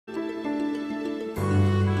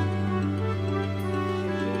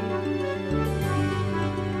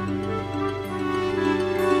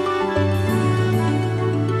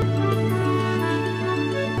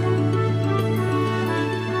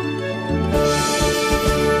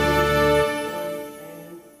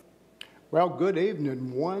Well, good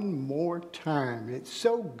evening one more time. It's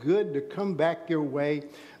so good to come back your way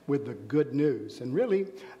with the good news. And really,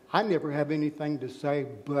 I never have anything to say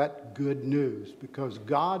but good news, because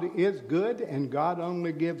God is good and God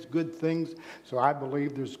only gives good things. So I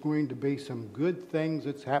believe there's going to be some good things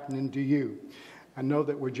that's happening to you. I know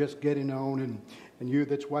that we're just getting on, and you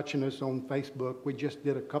that's watching us on Facebook, we just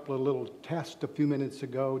did a couple of little tests a few minutes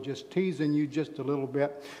ago, just teasing you just a little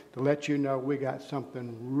bit to let you know we got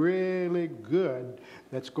something really good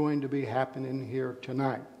that's going to be happening here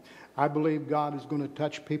tonight. I believe God is going to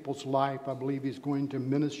touch people's life. I believe He's going to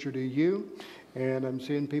minister to you. And I'm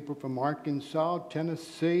seeing people from Arkansas,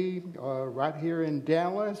 Tennessee, right here in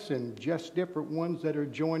Dallas, and just different ones that are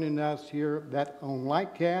joining us here that on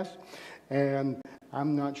Lightcast. And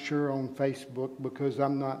I'm not sure on Facebook because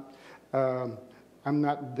I'm not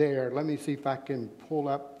there. Let me see if I can pull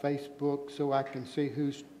up Facebook so I can see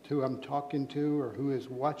who I'm talking to or who is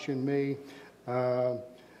watching me on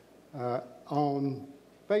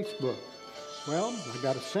Facebook. Well, I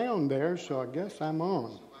got a sound there, so I guess I'm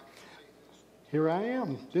on. Here I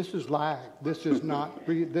am. This is live. This is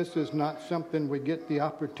not something we get the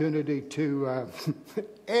opportunity to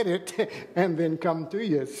edit and then come to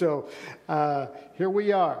you. So here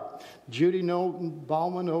we are. Judy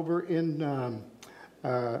Ballman over in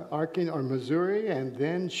Arkansas or Missouri, and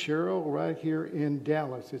then Cheryl right here in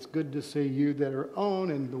Dallas. It's good to see you that are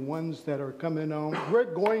on and the ones that are coming on. We're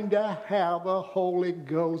going to have a Holy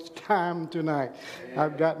Ghost time tonight.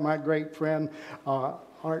 I've got my great friend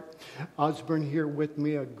Osborne here with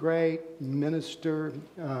me, a great minister,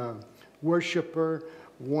 worshiper,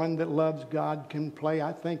 one that loves God, can play,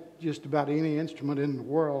 I think, just about any instrument in the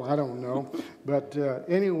world. I don't know. But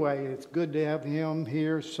anyway, it's good to have him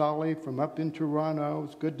here. Solly from up in Toronto.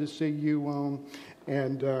 It's good to see you on.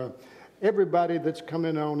 And everybody that's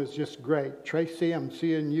coming on is just great. Tracy, I'm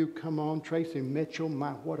seeing you come on. Tracy Mitchell,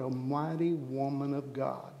 what a mighty woman of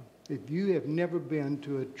God. If you have never been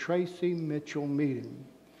to a Tracy Mitchell meeting,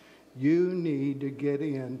 you need to get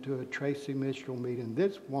into a Tracy Mitchell meeting.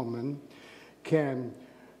 This woman can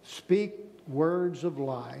speak words of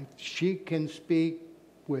life. She can speak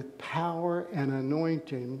with power and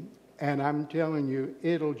anointing. And I'm telling you,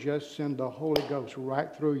 it'll just send the Holy Ghost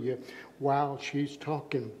right through you while she's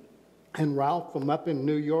talking. And Ralph from up in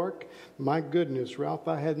New York, my goodness, Ralph,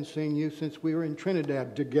 I hadn't seen you since we were in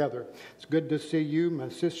Trinidad together. It's good to see you. My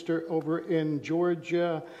sister over in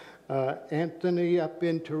Georgia, Anthony up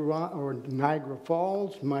in Toronto or Niagara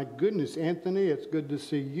Falls. My goodness, Anthony, it's good to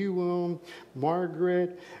see you on.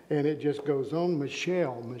 Margaret, and it just goes on.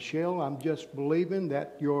 Michelle, I'm just believing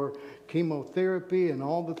that your chemotherapy and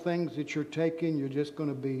all the things that you're taking, you're just going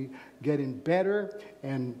to be getting better,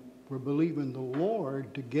 and we're believing the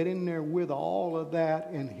Lord to get in there with all of that,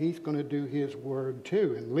 and He's going to do His word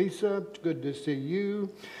too. And Lisa, it's good to see you.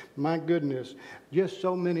 My goodness, just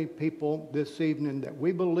so many people this evening that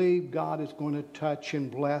we believe God is going to touch and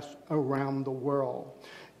bless around the world.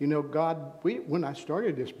 You know, when I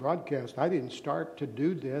started this broadcast, I didn't start to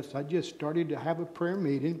do this. I just started to have a prayer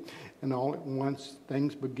meeting, and all at once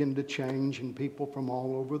things began to change, and people from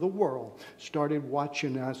all over the world started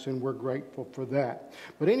watching us, and we're grateful for that.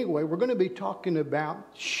 But anyway, we're going to be talking about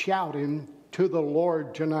shouting to the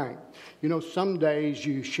Lord tonight. You know, some days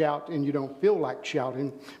you shout and you don't feel like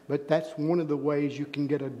shouting, but that's one of the ways you can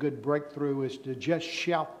get a good breakthrough, is to just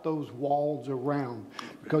shout those walls around.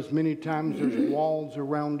 Because many times there's walls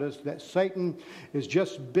around us that Satan is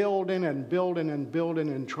just building and building and building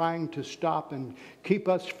and trying to stop and keep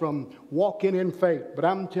us from walking in faith. But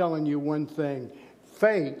I'm telling you one thing,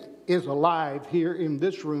 faith is alive here in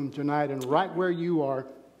this room tonight and right where you are.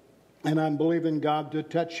 And I'm believing God to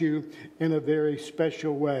touch you in a very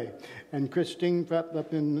special way. And Christine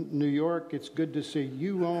up in New York, it's good to see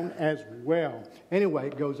you on as well. Anyway,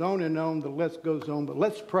 it goes on and on. The list goes on. But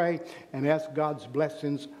let's pray and ask God's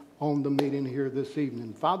blessings on the meeting here this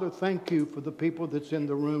evening. Father, thank you for the people that's in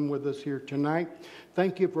the room with us here tonight.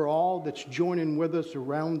 Thank you for all that's joining with us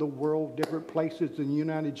around the world, different places in the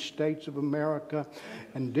United States of America,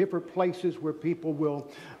 and different places where people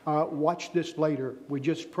will watch this later. We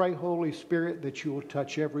just pray, Holy Spirit, that you will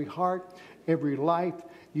touch every heart, every life.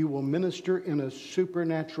 You will minister in a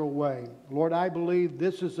supernatural way. Lord, I believe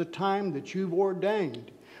this is a time that you've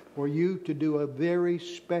ordained for you to do a very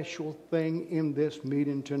special thing in this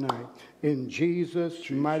meeting tonight. In Jesus'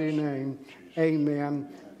 mighty name, amen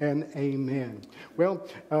and amen. Well,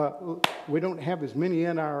 we don't have as many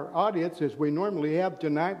in our audience as we normally have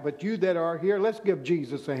tonight, but you that are here, let's give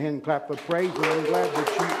Jesus a hand clap of praise, and I'm glad that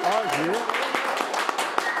you are here.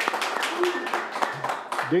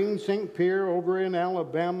 Dean St. Pierre over in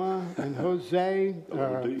Alabama, and Jose.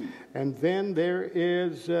 And then there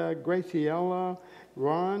is Graciela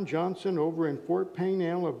Ron Johnson over in Fort Payne,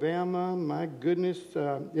 Alabama. My goodness,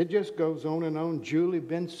 it just goes on and on. Julie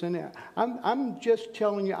Benson. I'm just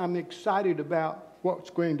telling you, I'm excited about what's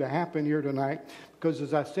going to happen here tonight. Because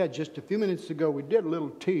as I said just a few minutes ago, we did a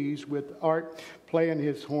little tease with Art playing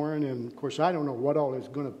his horn. And of course, I don't know what all he's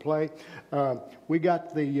going to play. We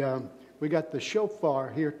got the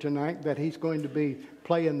shofar here tonight that he's going to be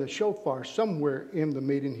playing the shofar somewhere in the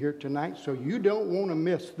meeting here tonight. So you don't want to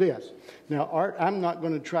miss this. Now, Art, I'm not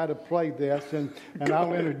going to try to play this, and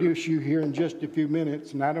I'll introduce you here in just a few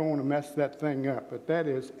minutes, and I don't want to mess that thing up. But that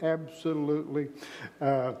is absolutely,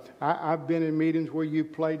 I've been in meetings where you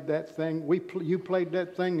played that thing. You played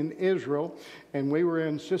that thing in Israel, and we were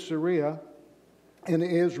in Caesarea in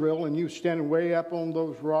Israel, and you standing way up on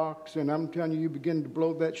those rocks, and I'm telling you begin to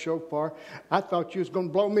blow that shofar. I thought you was going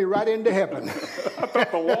to blow me right into heaven. I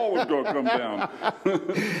thought the wall was going to come down.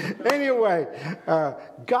 Anyway,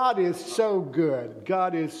 God is so good.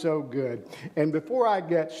 God is so good. And before I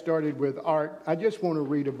get started with Art, I just want to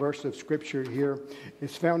read a verse of Scripture here.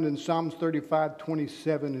 It's found in Psalms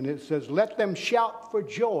 35:27, and it says, "Let them shout for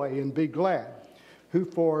joy and be glad, who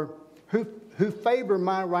favor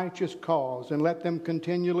my righteous cause, and let them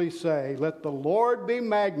continually say, let the Lord be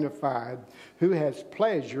magnified, who has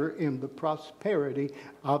pleasure in the prosperity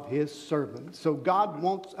of his servants." So God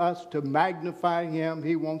wants us to magnify him.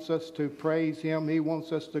 He wants us to praise him. He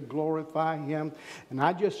wants us to glorify him. And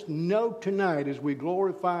I just know tonight, as we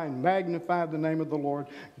glorify and magnify the name of the Lord,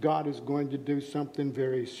 God is going to do something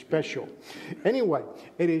very special. Anyway,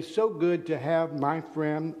 it is so good to have my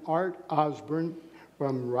friend Art Osborne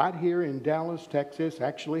from right here in Dallas, Texas.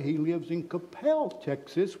 Actually, he lives in Copeland,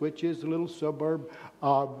 Texas, which is a little suburb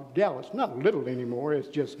of Dallas. Not little anymore, it's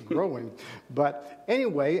just growing. But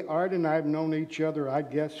anyway, Art and I have known each other, I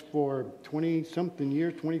guess, for 20-something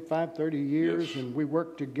years, 25, 30 years. Yes. And we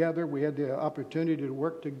worked together. We had the opportunity to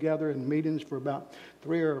work together in meetings for about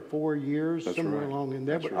 3 or 4 years, That's somewhere right. along in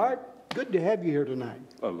there. That's but right. Art, good to have you here tonight.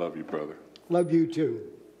 I love you, brother. Love you too.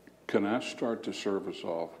 Can I start the service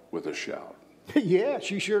off with a shout?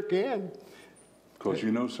 Yes, you sure can. Because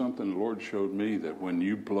you know something? The Lord showed me that when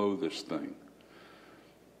you blow this thing,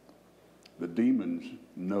 the demons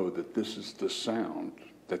know that this is the sound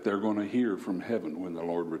that they're going to hear from heaven when the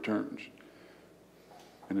Lord returns.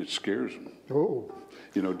 And it scares them. Oh.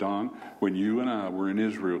 You know, Don, when you and I were in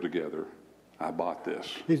Israel together, I bought this.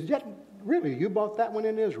 Is that really? You bought that one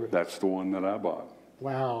in Israel? That's the one that I bought.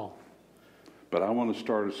 Wow. But I want to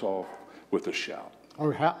start us off with a shout.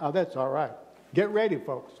 Oh, that's all right. Get ready,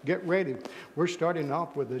 folks. Get ready. We're starting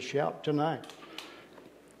off with a shout tonight.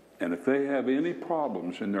 And if they have any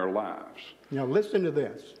problems in their lives. Now listen to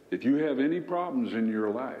this. If you have any problems in your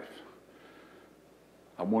life,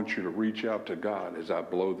 I want you to reach out to God as I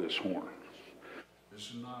blow this horn.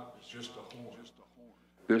 This is not just a horn.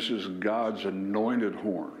 This is God's anointed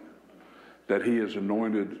horn that he has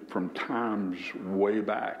anointed from times way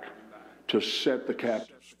back to set the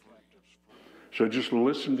captives free. So just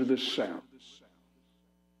listen to this sound.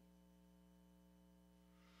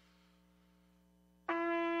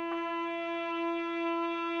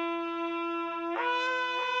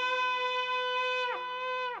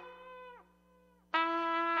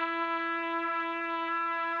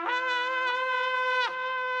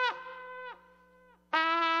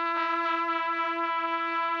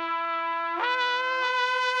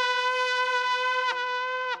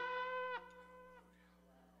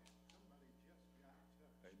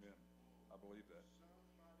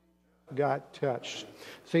 Got touched.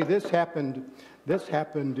 See, this happened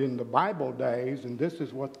in the Bible days, and this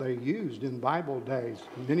is what they used in Bible days.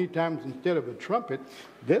 Many times instead of a trumpet,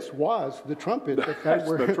 this was the trumpet that they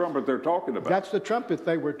were. That's the trumpet they're talking about. That's the trumpet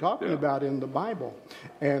they were talking about in the Bible.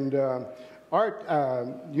 And Art,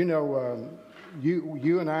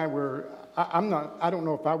 you and I were. I don't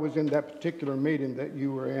know if I was in that particular meeting that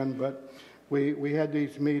you were in, but we had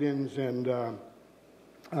these meetings, and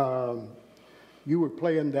you were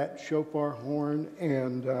playing that shofar horn,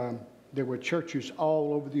 and there were churches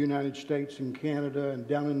all over the United States and Canada and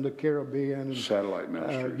down in the Caribbean. And, satellite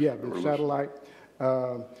ministries. The satellite.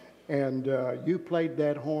 And you played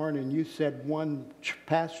that horn, and you said one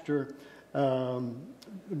pastor said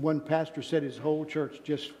his whole church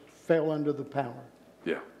just fell under the power.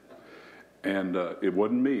 Yeah. And it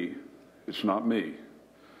wasn't me. It's not me.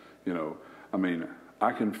 You know, I mean,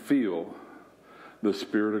 I can feel the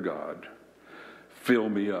Spirit of God fill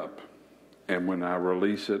me up. And when I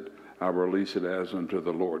release it as unto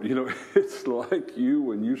the Lord. You know, it's like you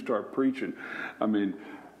when you start preaching. I mean,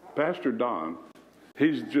 Pastor Don,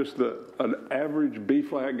 He's just an average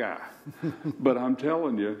B-flat guy. But I'm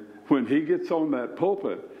telling you, when he gets on that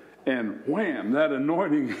pulpit and wham, that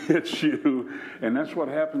anointing hits you, and that's what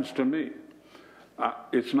happens to me.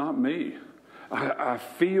 It's not me. I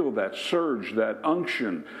feel that surge, that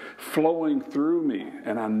unction flowing through me,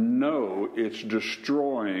 and I know it's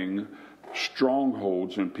destroying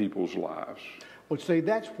strongholds in people's lives. Well, see,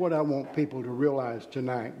 that's what I want people to realize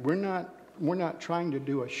tonight. We're not trying to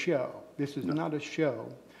do a show. This is not a show.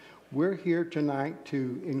 We're here tonight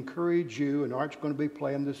to encourage you, and Art's going to be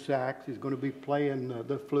playing the sax. He's going to be playing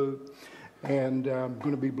the flute, and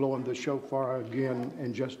going to be blowing the shofar again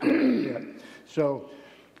in just a little bit. So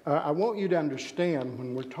I want you to understand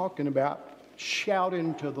when we're talking about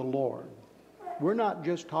shouting to the Lord, we're not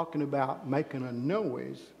just talking about making a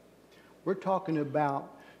noise. We're talking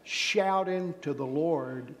about shouting to the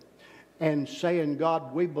Lord and saying,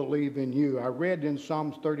 God, we believe in you. I read in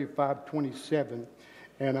Psalms 35:27,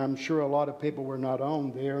 and I'm sure a lot of people were not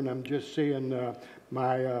on there, and I'm just seeing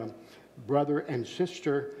my brother and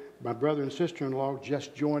sister-in-law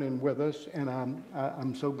just joining with us, and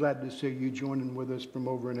I'm so glad to see you joining with us from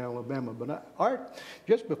over in Alabama. But Art,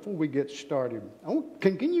 just before we get started,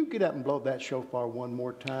 can you get up and blow that shofar one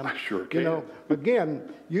more time? I sure can. You know,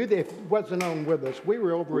 again, you that wasn't on with us, we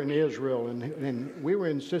were over in Israel, and we were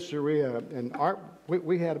in Caesarea, and Art,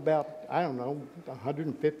 we had about, I don't know,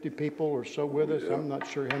 150 people or so with us. Yeah. I'm not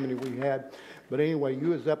sure how many we had. But anyway,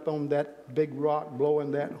 you was up on that big rock blowing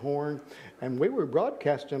that horn, and we were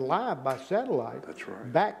broadcasting live by satellite. That's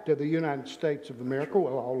right. Back to the United States of America,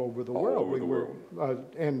 well, all over the world. All over the world.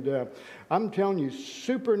 And I'm telling you,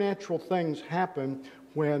 supernatural things happen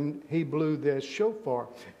when he blew this shofar.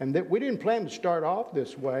 And that we didn't plan to start off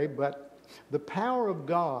this way, but the power of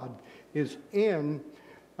God is in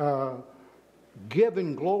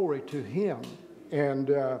giving glory to him. And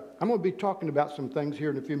I'm going to be talking about some things here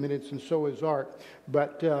in a few minutes, and so is Art.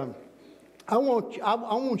 But I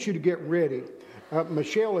want you to get ready.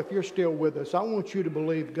 Michelle, if you're still with us, I want you to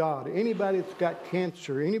believe God. Anybody that's got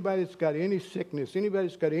cancer, anybody that's got any sickness, anybody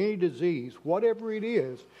that's got any disease, whatever it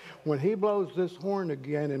is, when he blows this horn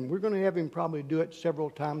again, and we're going to have him probably do it several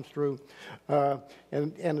times through.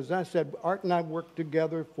 And as I said, Art and I worked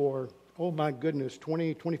together for, oh my goodness,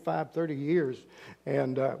 20, 25, 30 years.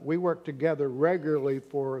 And we worked together regularly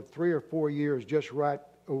for 3 or 4 years, just right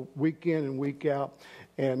week in and week out.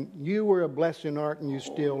 And you were a blessing, Art, and you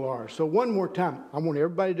still are. So one more time, I want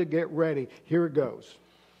everybody to get ready. Here it goes.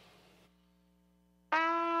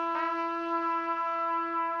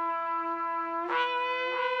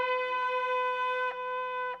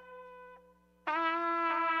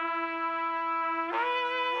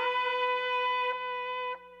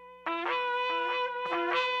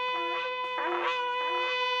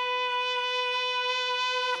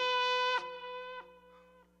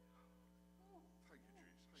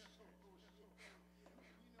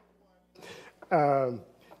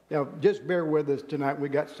 Now, just bear with us tonight. We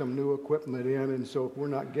got some new equipment in, and so if we're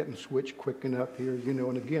not getting switched quick enough here, you know,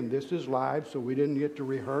 and again, this is live, so we didn't get to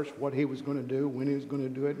rehearse what he was going to do, when he was going to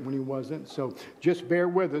do it, and when he wasn't. So just bear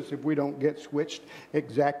with us if we don't get switched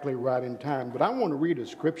exactly right in time. But I want to read a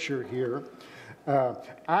scripture here.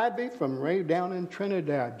 Ivy from Ray down in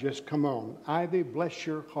Trinidad, just come on. Ivy, bless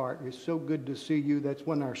your heart. It's so good to see you. That's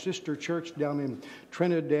one of our sister church down in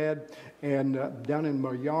Trinidad and down in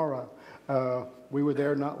Meyer. We were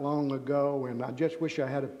there not long ago, and I just wish I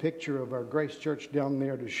had a picture of our Grace Church down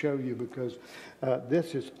there to show you, because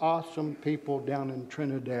this is awesome people down in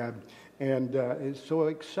Trinidad. And it's so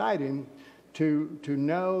exciting to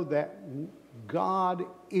know that God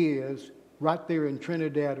is right there in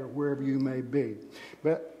Trinidad or wherever you may be.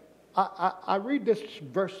 But I read this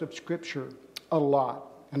verse of Scripture a lot,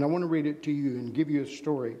 and I want to read it to you and give you a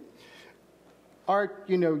story. Art,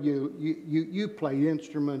 you know, you play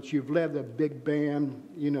instruments. You've led a big band,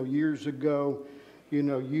 you know, years ago. You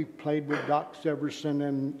know, you played with Doc Severson,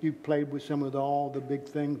 and you played with some of all the big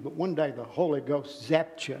things. But one day the Holy Ghost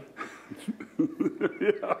zapped you.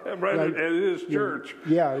 Yeah, right at his church.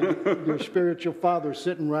 Yeah, your spiritual father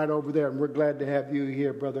sitting right over there, and we're glad to have you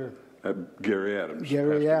here, brother. Gary Adams.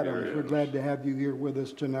 Gary Adams. We're glad to have you here with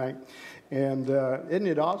us tonight. And isn't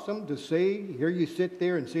it awesome to see? Here you sit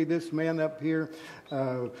there and see this man up here,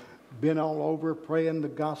 been all over praying the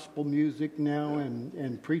gospel music now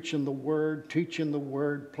and preaching the word, teaching the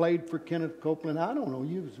word, played for Kenneth Copeland. I don't know,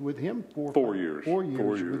 you was with him for 4 years. 4 years.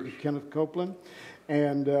 4 years with Kenneth Copeland.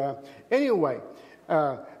 And anyway,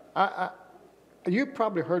 You've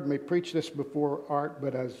probably heard me preach this before, Art,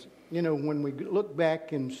 but as you know, when we look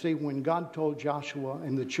back and see when God told Joshua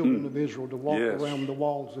and the children of Israel to walk around the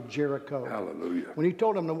walls of Jericho. Hallelujah. When he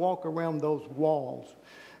told them to walk around those walls,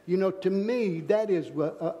 you know, to me, that is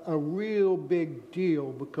a real big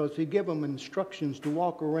deal, because he gave them instructions to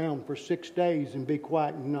walk around for 6 days and be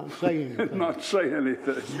quiet and not say anything. Not say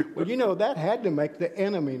anything. Well, you know, that had to make the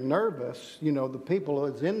enemy nervous. You know, the people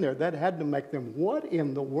that's in there, that had to make them, what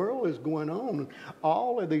in the world is going on?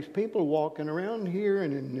 All of these people walking around here,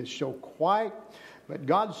 and it's so quiet. But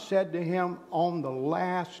God said to him, on the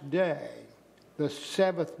last day, the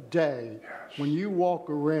 7th day, when you walk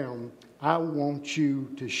around, I want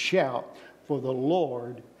you to shout, for the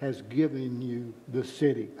Lord has given you the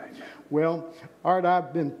city. Amen. Well, Art,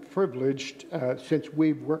 I've been privileged since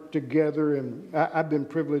we've worked together, and I've been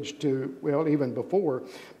privileged to, well, even before,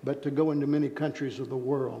 but to go into many countries of the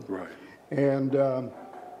world. Right. And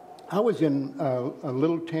I was in a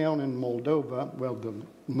little town in Moldova. Well,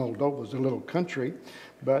 Moldova's a little country,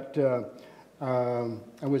 but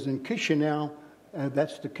I was in Chisinau.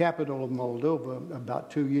 That's the capital of Moldova,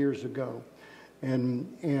 about 2 years ago.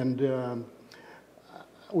 And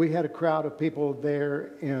we had a crowd of people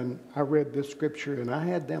there, and I read this scripture, and I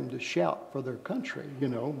had them to shout for their country. You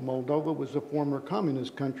know, Moldova was a former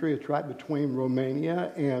communist country. It's right between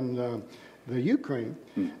Romania and the Ukraine.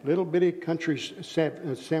 Little bitty countries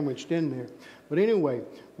sandwiched in there. But anyway,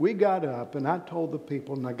 we got up, and I told the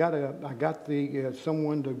people, and I got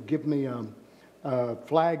someone to give me a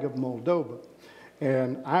flag of Moldova.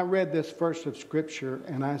 And I read this verse of Scripture,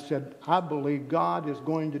 and I said, I believe God is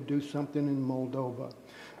going to do something in Moldova.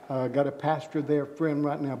 Got a pastor there, friend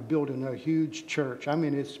right now, building a huge church. I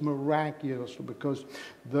mean, it's miraculous, because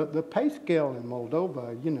the pay scale in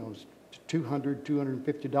Moldova, you know, is $200,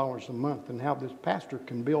 $250 a month. And how this pastor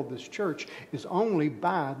can build this church is only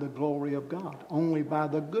by the glory of God, only by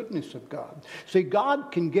the goodness of God. See,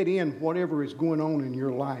 God can get in whatever is going on in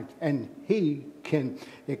your life, and He can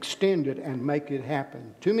extend it and make it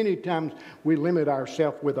happen. Too many times we limit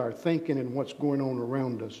ourselves with our thinking and what's going on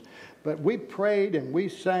around us. But we prayed and we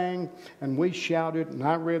sang and we shouted, and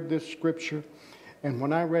I read this scripture. And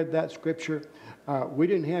when I read that scripture, we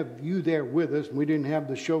didn't have you there with us. We didn't have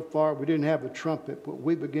the shofar. We didn't have the trumpet, but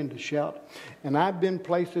we began to shout. And I've been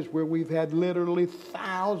places where we've had literally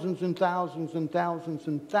thousands and thousands and thousands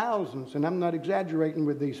and thousands. And I'm not exaggerating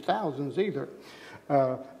with these thousands either.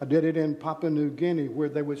 I did it in Papua New Guinea, where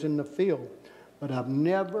they was in the field. But I've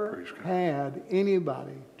never had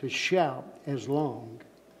anybody to shout as long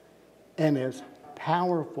and as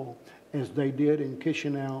powerful as they did in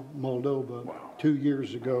Chisinau, Moldova, 2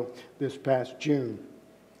 years ago, this past June.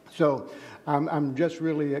 So I'm just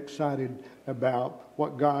really excited about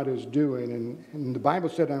what God is doing. And the Bible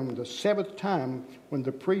said on the 7th time, when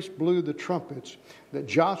the priest blew the trumpets, that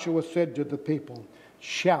Joshua said to the people,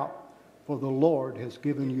 shout, for the Lord has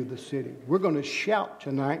given you the city. We're going to shout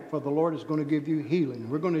tonight, for the Lord is going to give you healing.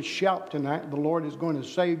 We're going to shout tonight, the Lord is going to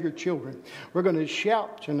save your children. We're going to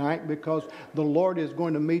shout tonight because the Lord is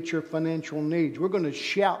going to meet your financial needs. We're going to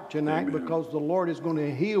shout tonight because the Lord is going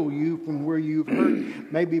to heal you from where you've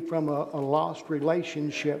hurt, maybe from a lost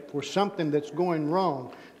relationship or something that's going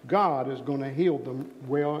wrong. God is going to heal them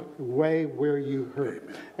way where you hurt.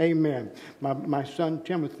 Amen. My son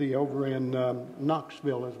Timothy over in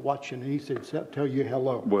Knoxville is watching. He said, tell you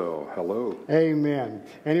hello. Well, hello. Amen.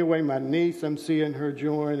 Anyway, my niece, I'm seeing her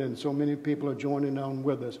join, and so many people are joining on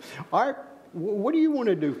with us. Art, what do you want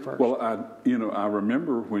to do first? Well, I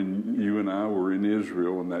remember when you and I were in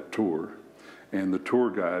Israel on that tour, and the tour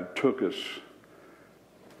guide took us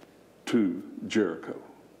to Jericho.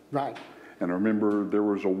 Right. And I remember there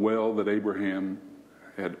was a well that Abraham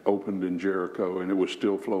had opened in Jericho, and it was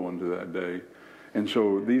still flowing to that day. And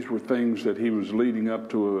so these were things that he was leading up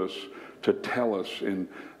to us to tell us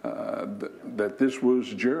that this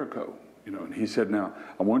was Jericho. You know, and he said, now,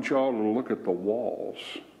 I want you all to look at the walls.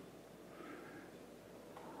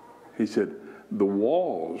 He said, the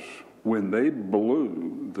walls, when they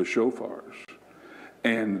blew the shofars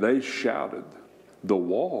and they shouted, the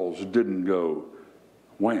walls didn't go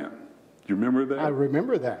wham. Do you remember that? I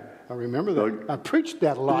remember that. I preached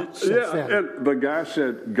that a lot since then. And the guy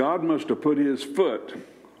said God must have put his foot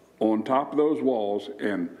on top of those walls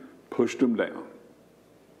and pushed them down.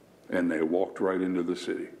 And they walked right into the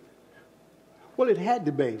city. Well, it had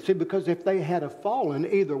to be. See, because if they had fallen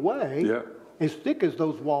either way, as thick as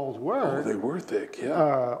those walls were. Oh, they were thick,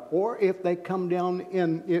 yeah. Or if they come down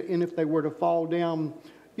and if they were to fall down,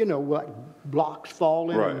 you know, like blocks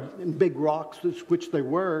falling and big rocks, which they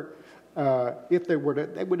were. If they would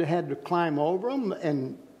have had to climb over them,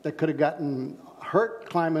 and they could have gotten hurt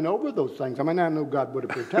climbing over those things. I mean, I know God would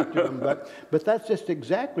have protected them, but that's just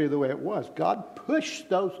exactly the way it was. God pushed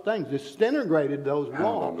those things, disintegrated those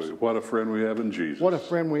walls. Hallelujah. What a friend we have in Jesus. What a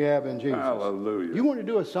friend we have in Jesus. Hallelujah. You want to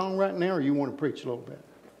do a song right now, or you want to preach a little bit?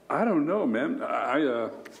 I don't know, man. I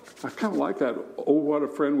kind of like that. Oh, what a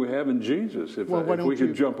friend we have in Jesus. If we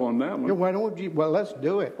could jump on that one. Yeah, why don't you? Well, let's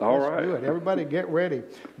do it. Let's do it. Everybody get ready,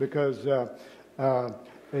 because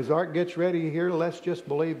as Art gets ready here, let's just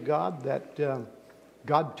believe God that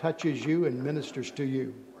God touches you and ministers to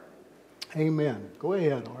you. Amen. Go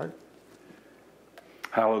ahead, Art.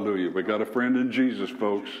 Hallelujah. We got a friend in Jesus,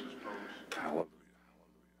 folks. Hallelujah.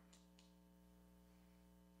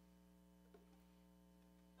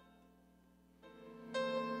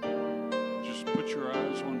 Just put your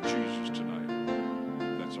eyes on Jesus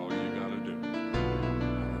tonight. That's all you got to do.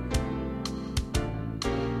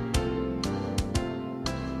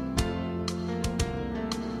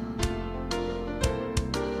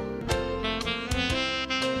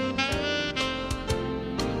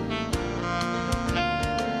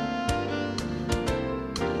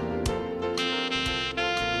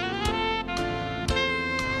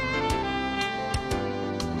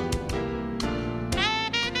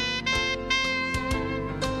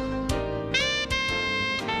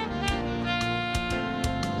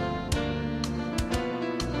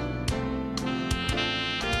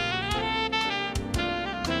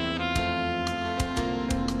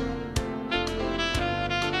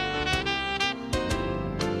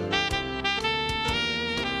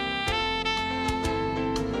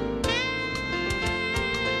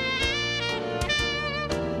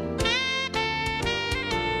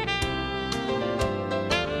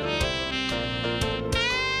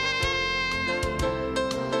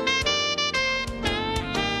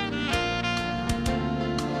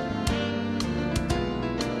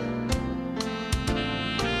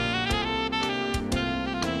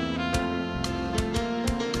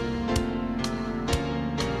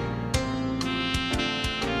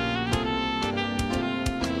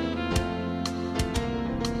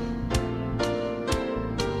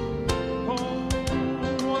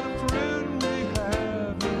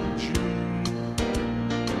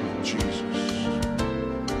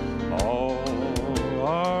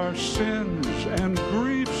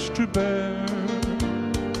 Bear.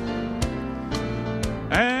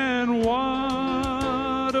 And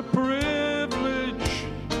what a privilege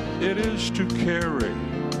it is to carry,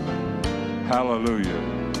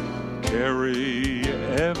 hallelujah, carry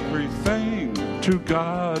everything to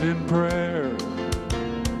God in prayer.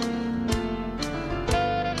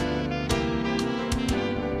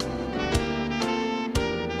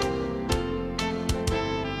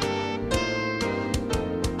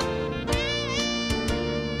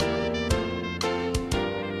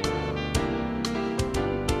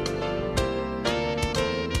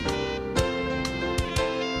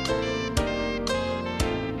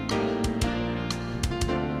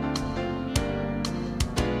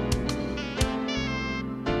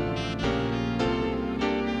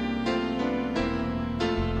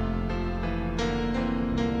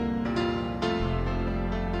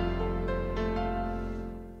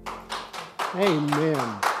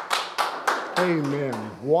 Amen. Amen.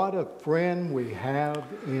 What a friend we have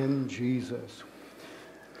in Jesus.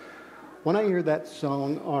 When I hear that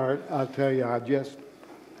song, Art, I'll tell you, I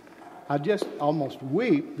just almost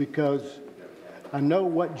weep, because I know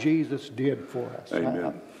what Jesus did for us.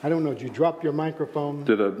 Amen. I don't know. Did you drop your microphone?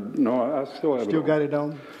 No, I still have it on. Got it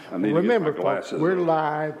on? I need Remember, to get my glasses folks, we're on.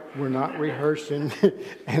 live. We're not rehearsing.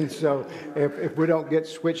 And so if we don't get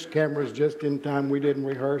switched cameras just in time, we didn't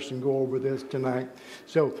rehearse and go over this tonight.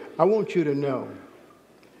 So I want you to know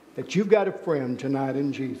that you've got a friend tonight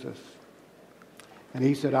in Jesus. And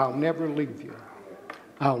he said, I'll never leave you.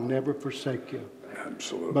 I'll never forsake you.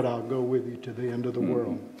 Absolutely. But I'll go with you to the end of the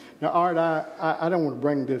world. Now, Art, I don't want to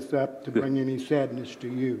bring this up to bring any sadness to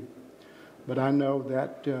you, but I know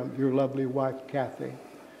that your lovely wife, Kathy,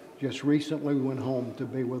 just recently went home to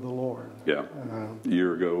be with the Lord. Yeah, a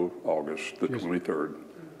year ago, August the 23rd.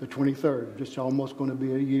 The 23rd, just almost going to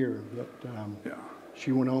be a year. But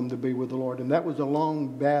she went home to be with the Lord. And that was a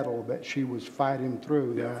long battle that she was fighting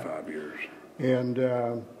through. Yeah, 5 years.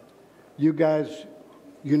 And you guys,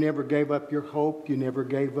 you never gave up your hope. You never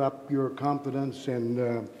gave up your confidence. And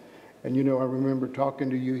you know, I remember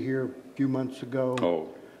talking to you here a few months ago. Oh,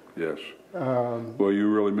 yes. Well, you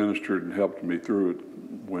really ministered and helped me through it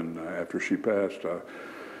when, after she passed,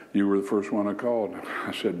 you were the first one I called.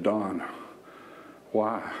 I said, Don,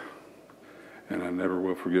 why? And I never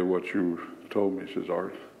will forget what you told me. He says,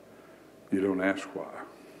 Art, you don't ask why.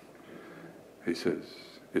 He says,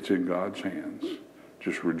 it's in God's hands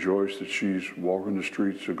just rejoice that she's walking the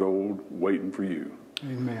streets of gold waiting for you.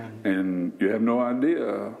 Amen. And you have no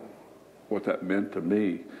idea what that meant to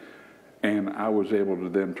me. And I was able to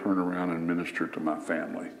then turn around and minister to my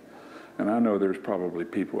family. And I know there's probably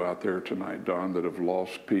people out there tonight, Don, that have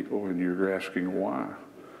lost people, and you're asking why.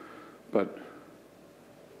 But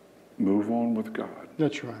move on with God.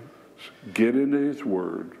 That's right. Get into His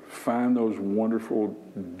Word. Find those wonderful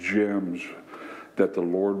gems that the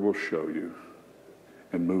Lord will show you,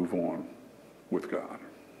 and move on with God.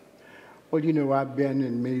 Well, you know, I've been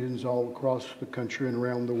in meetings all across the country and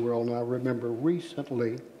around the world, and I remember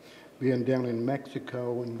recently being down in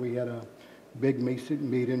Mexico, and we had a big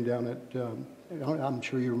meeting down at, I'm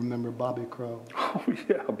sure you remember Bobby Crow. Oh,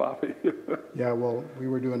 yeah, Bobby. Yeah, well, we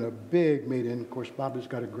were doing a big meeting. Of course, Bobby's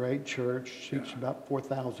got a great church. Seats about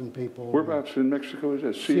 4,000 people. Whereabouts in Mexico is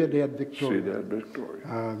that? Ciudad Victoria. Ciudad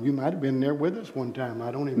Victoria. You might have been there with us one time.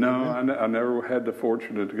 I don't even remember. No, I never had the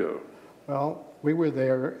fortune to go. Well, we were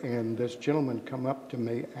there, and this gentleman come up to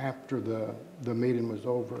me after the meeting was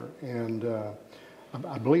over, and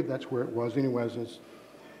I believe that's where it was. Anyways,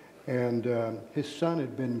 and his son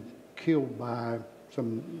had been killed by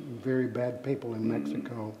some very bad people in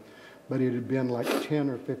Mexico, but it had been like 10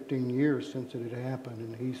 or 15 years since it had happened,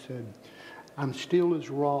 and he said, I'm still as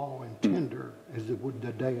raw and tender as it would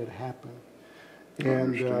the day it happened.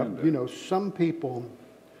 And you know, some people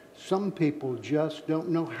just don't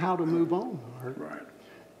know how to move on. Right.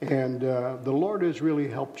 And the Lord has really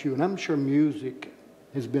helped you, and I'm sure music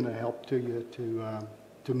has been a help to you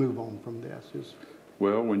to move on from this.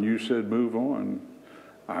 Well, when you said move on,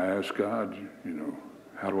 I asked God, you know,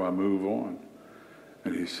 how do I move on?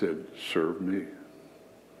 And He said, serve me.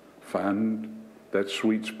 Find that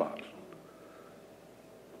sweet spot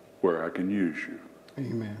where I can use you.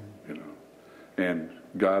 Amen. You know, and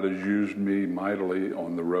God has used me mightily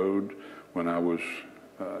on the road when I was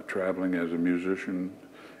traveling as a musician,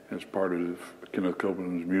 as part of Kenneth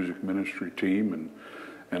Copeland's music ministry team,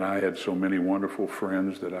 and I had so many wonderful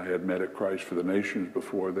friends that I had met at Christ for the Nations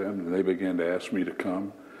before them, and they began to ask me to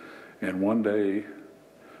come. And one day,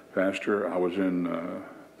 Pastor, I was in,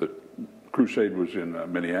 the crusade was in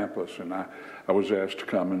Minneapolis, and I was asked to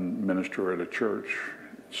come and minister at a church,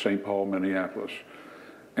 St. Paul, Minneapolis.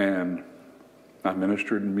 And I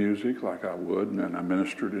ministered in music like I would, and then I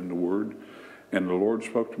ministered in the Word. And the Lord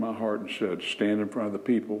spoke to my heart and said, stand in front of the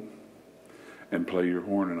people and play your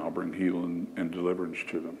horn, and I'll bring healing and deliverance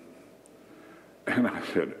to them. And I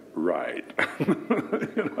said, right.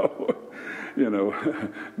 you know,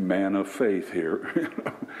 man of faith here.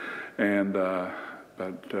 And,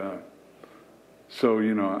 so,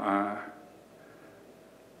 you know,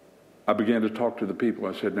 I began to talk to the people.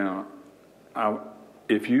 I said, now,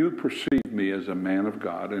 if you perceive me as a man of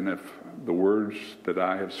God, and if the words that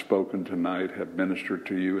I have spoken tonight have ministered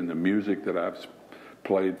to you, and the music that I've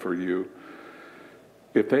played for you,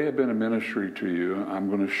 if they have been a ministry to you, I'm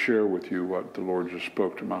going to share with you what the Lord just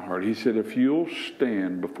spoke to my heart. He said, if you'll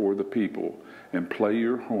stand before the people and play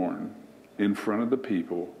your horn in front of the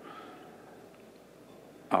people,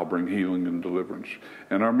 I'll bring healing and deliverance.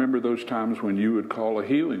 And I remember those times when you would call a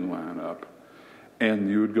healing line up, and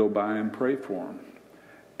you would go by and pray for them.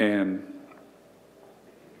 And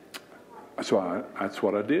so that's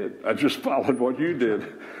what I did. I just followed what you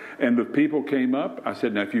did. And the people came up. I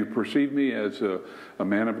said, now, if you perceive me as a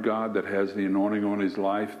man of God that has the anointing on his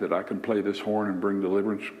life, that I can play this horn and bring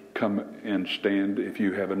deliverance, come and stand if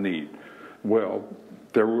you have a need. Well,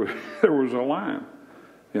 there was a line,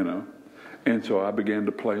 you know. And so I began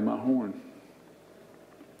to play my horn.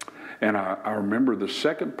 And I remember the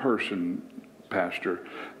second person, Pastor,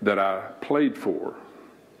 that I played for,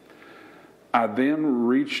 I then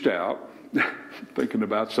reached out, thinking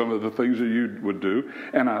about some of the things that you would do,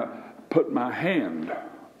 and I put my hand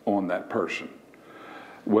on that person.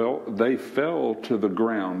 Well, they fell to the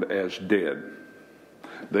ground as dead.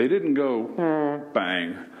 They didn't go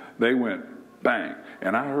bang. They went bang.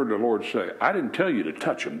 And I heard the Lord say, I didn't tell you to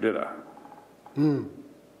touch them, did I?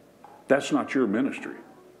 That's not your ministry.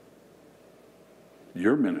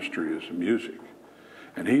 Your ministry is music.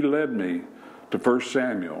 And He led me to 1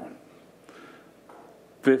 Samuel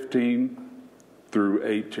 15 through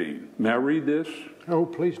 18. May I read this? Oh,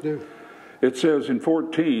 please do. It says in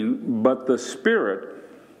 14, but the Spirit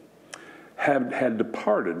had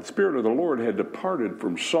departed. The Spirit of the Lord had departed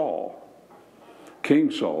from Saul,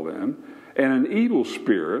 King Saul then, and an evil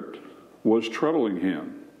spirit was troubling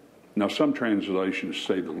him. Now, some translations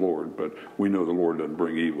say the Lord, but we know the Lord doesn't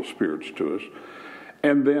bring evil spirits to us.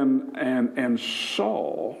 And then, and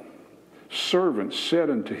Saul, servant, said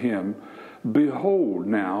unto him, behold,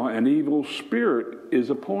 now an evil spirit is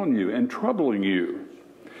upon you and troubling you.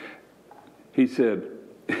 he said,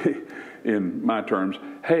 in my terms,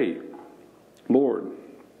 hey, Lord,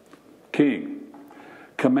 King,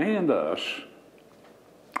 command us,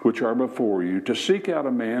 which are before you, to seek out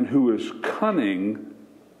a man who is cunning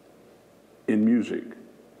in music.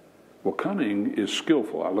 Well, cunning is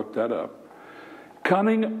skillful. I looked that up.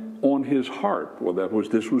 Cunning on his harp. Well,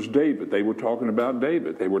 this was David. They were talking about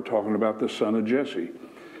David. They were talking about the son of Jesse.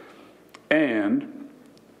 And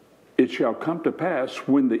it shall come to pass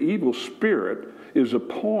when the evil spirit is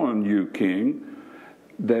upon you, king,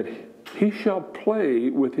 that he shall play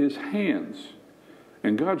with his hands.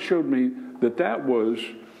 And God showed me that was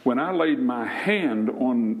when I laid my hand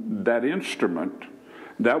on that instrument.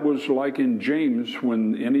 That was like in James,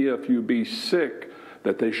 when any of you be sick,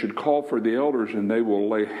 that they should call for the elders and they will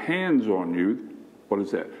lay hands on you. What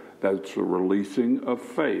is that? That's the releasing of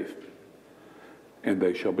faith. And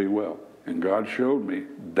they shall be well. And God showed me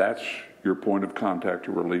that's your point of contact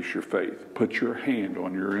to release your faith. Put your hand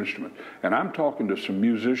on your instrument. And I'm talking to some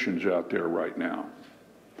musicians out there right now.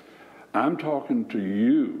 I'm talking to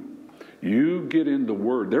you. You get in the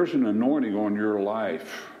Word. There's an anointing on your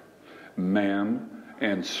life, ma'am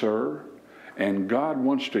and sir. And God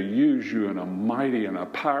wants to use you in a mighty and a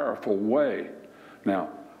powerful way. Now,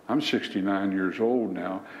 I'm 69 years old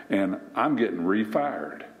now, and I'm getting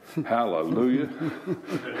refired. Hallelujah.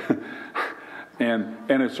 and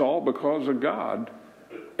it's all because of God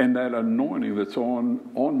and that anointing that's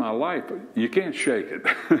on my life. You can't shake it.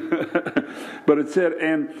 But it said,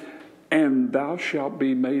 and thou shalt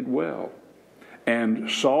be made well. And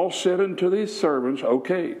Saul said unto these servants,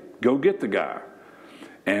 okay, go get the guy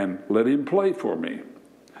and let him play for me.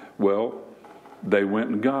 Well, they went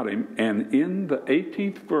and got him. And in the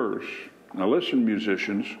 18th verse, now listen,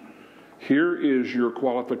 musicians, here is your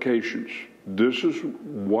qualifications. This is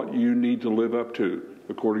what you need to live up to,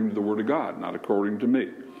 according to the Word of God, not according to me.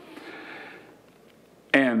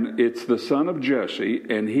 And it's the son of Jesse,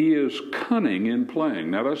 and he is cunning in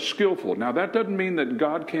playing. Now, that's skillful. Now, that doesn't mean that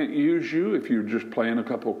God can't use you if you're just playing a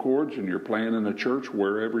couple of chords and you're playing in a church,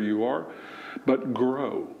 wherever you are. But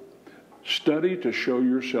grow. Study to show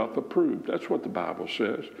yourself approved. That's what the Bible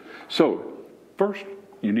says. So, first,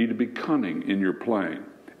 you need to be cunning in your playing.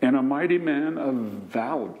 And a mighty man of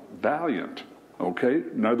valiant. Okay?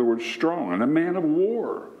 In other words, strong. And a man of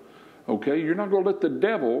war. Okay? You're not going to let the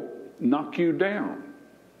devil knock you down.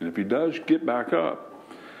 And if he does, get back up.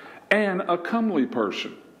 And a comely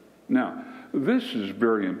person. Now, this is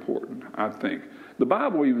very important, I think. The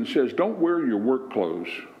Bible even says, don't wear your work clothes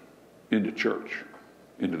into church,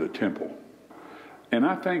 into the temple. And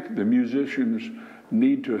I think the musicians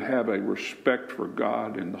need to have a respect for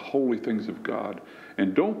God and the holy things of God.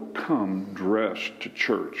 And don't come dressed to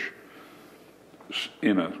church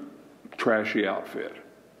in a trashy outfit.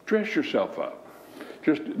 Dress yourself up.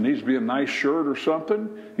 Just, it needs to be a nice shirt or something,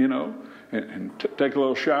 you know, and take a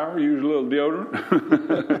little shower, use a little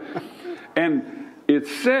deodorant. And it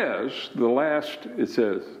says, it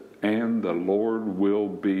says, and the Lord will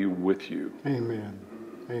be with you. Amen.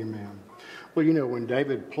 Amen. Well, you know, when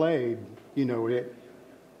David played, you know, it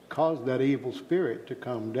caused that evil spirit to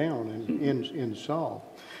come down in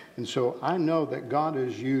Saul. And so I know that God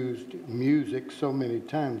has used music so many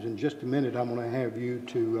times. In just a minute, I'm going to have you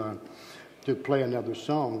to play another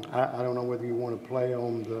song. I don't know whether you want to play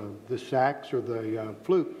on the sax or the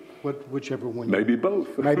flute, whichever one. Maybe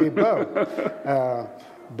both. Maybe both.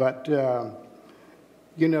 But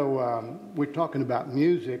you know, we're talking about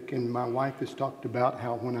music, and my wife has talked about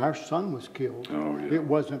how when our son was killed, it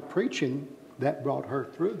wasn't preaching that brought her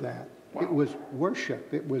through that. Wow. It was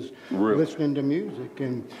worship. It was listening to music.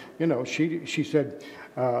 And, you know, she said,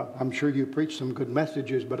 I'm sure you preach some good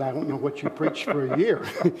messages, but I don't know what you preached for a year.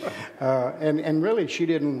 And really, she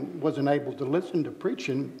wasn't able to listen to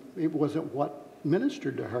preaching. It wasn't what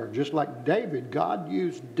ministered to her. Just like David, God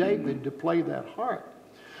used David to play that harp.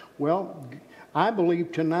 Well, I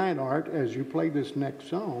believe tonight, Art, as you play this next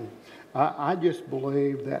song, I just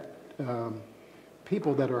believe that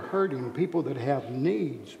people that are hurting, people that have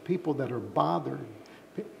needs, people that are bothered,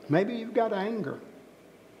 maybe you've got anger.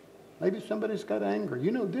 Maybe somebody's got anger.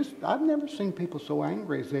 You know, I've never seen people so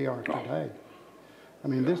angry as they are today. I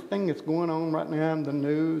mean, this thing that's going on right now in the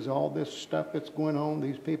news, all this stuff that's going on,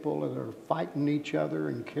 these people that are fighting each other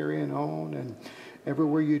and carrying on, and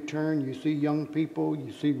everywhere you turn, you see young people,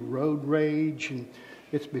 you see road rage, and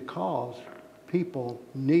it's because people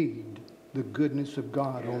need the goodness of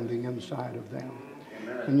God on the inside of them.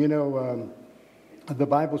 And you know, the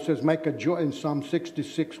Bible says, make a joy, in Psalm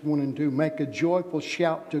 66, 1 and 2, make a joyful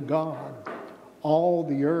shout to God, all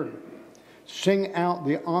the earth. Sing out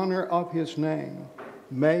the honor of his name.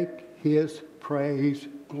 Make his praise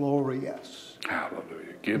glorious.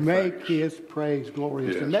 Hallelujah. Make his praise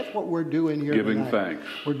glorious. Yes. And that's what we're doing here Giving tonight. thanks.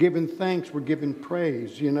 We're giving thanks. We're giving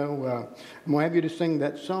praise. You know, I'm going to have you to sing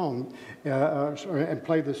that song and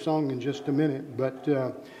play the song in just a minute. But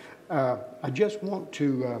I just want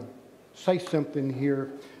to say something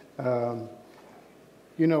here.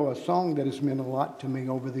 You know, a song that has meant a lot to me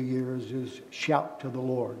over the years is Shout to the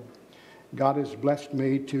Lord. God has blessed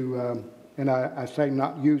me to... and I say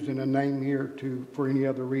not using a name here for any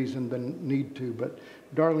other reason than need to, but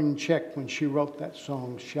Darlene Check, when she wrote that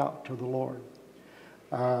song, Shout to the Lord.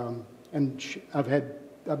 I've had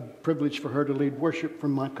a privilege for her to lead worship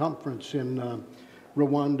from my conference in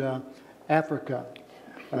Rwanda, Africa.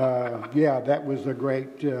 That was a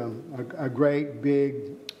great big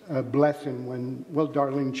blessing when,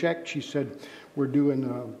 Darlene Check, she said, we're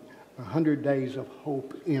doing 100 days of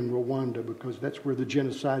hope in Rwanda because that's where the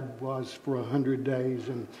genocide was for 100 days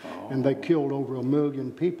and they killed over 1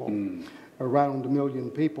 million people, around 1 million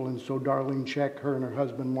people. And so Darlene Check, her and her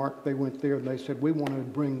husband Mark, they went there and they said, we want to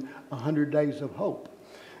bring 100 days of hope.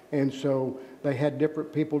 And so they had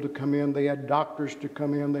different people to come in. They had doctors to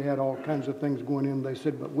come in. They had all kinds of things going in. They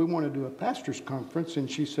said, but we want to do a pastor's conference. And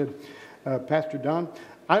she said, Pastor Don,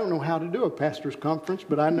 I don't know how to do a pastor's conference,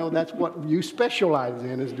 but I know that's what you specialize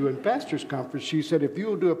in, is doing pastor's conference. She said, if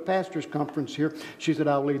you'll do a pastor's conference here, she said,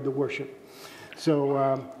 I'll lead the worship.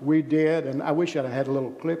 So we did, and I wish I had a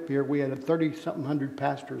little clip here. We had 30-something hundred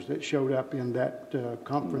pastors that showed up in that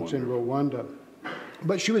conference in Rwanda.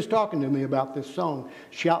 But she was talking to me about this song,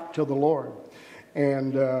 Shout to the Lord.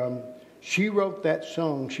 And she wrote that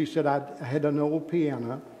song. She said, I had an old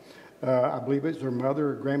piano. I believe it's her mother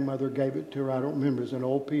or grandmother gave it to her. I don't remember. It's an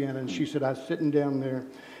old piano. And she said, I was sitting down there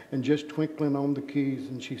and just twinkling on the keys.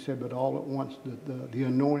 And she said, but all at once, the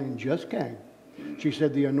anointing just came. She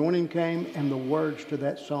said, the anointing came and the words to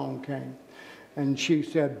that song came. And she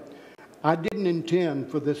said, I didn't intend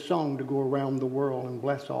for this song to go around the world and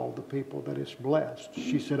bless all the people that it's blessed.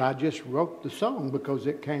 She said, I just wrote the song because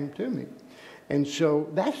it came to me. And so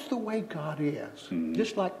that's the way God is.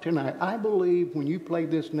 Just like tonight, I believe when you play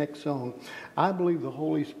this next song, I believe the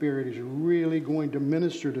Holy Spirit is really going to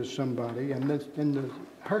minister to somebody. And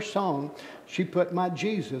her song, she put my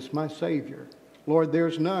Jesus, my Savior. Lord,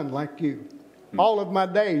 there's none like you. All of my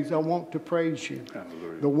days I want to praise you.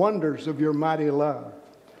 Hallelujah. The wonders of your mighty love,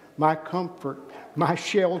 my comfort, my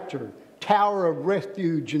shelter, tower of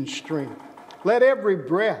refuge and strength. Let every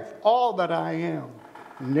breath, all that I am,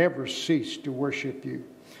 never cease to worship you.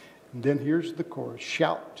 And then here's the chorus.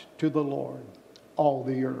 Shout to the Lord, all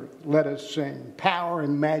the earth. Let us sing. Power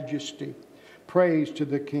and majesty. Praise to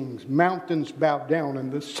the kings. Mountains bow down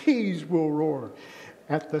and the seas will roar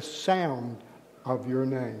at the sound of your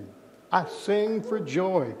name. I sing for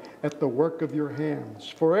joy at the work of your hands.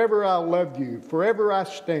 Forever I'll love you. Forever I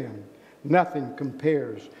stand. Nothing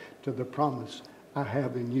compares to the promise I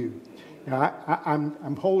have in you. Now,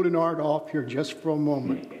 I'm holding Art off here just for a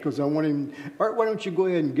moment because I want him. Art, why don't you go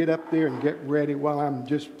ahead and get up there and get ready while I'm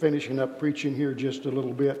just finishing up preaching here just a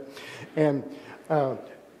little bit. And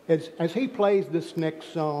as he plays this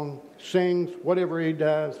next song, sings, whatever he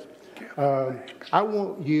does, I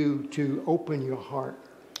want you to open your heart.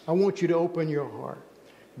 I want you to open your heart.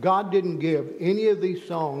 God didn't give any of these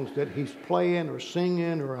songs that he's playing or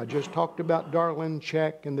singing, or I just talked about Darlene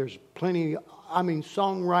Check, and there's plenty,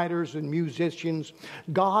 songwriters and musicians.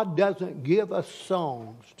 God doesn't give us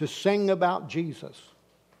songs to sing about Jesus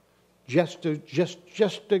just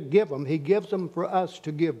to give them. He gives them for us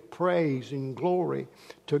to give praise and glory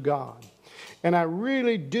to God. And I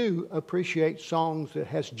really do appreciate songs that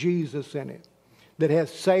has Jesus in it, that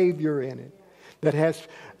has Savior in it, that has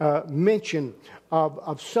mention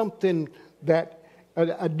of something that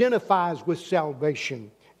identifies with salvation.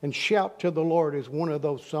 And Shout to the Lord is one of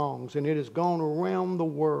those songs. And it has gone around the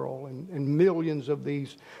world. And millions of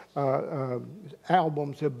these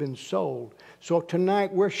albums have been sold. So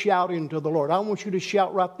tonight we're shouting to the Lord. I want you to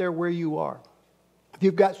shout right there where you are. If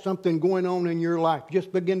you've got something going on in your life,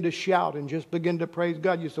 just begin to shout and just begin to praise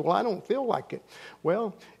God. You say, well, I don't feel like it.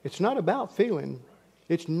 Well, it's not about feeling.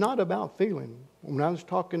 It's not about feeling. When I was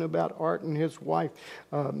talking about Art and his wife,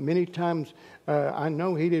 many times I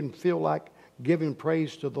know he didn't feel like giving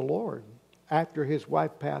praise to the Lord after his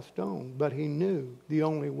wife passed on. But he knew the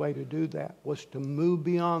only way to do that was to move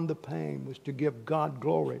beyond the pain, was to give God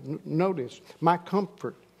glory. Notice, my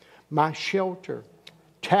comfort, my shelter,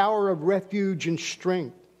 tower of refuge and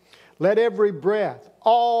strength. Let every breath,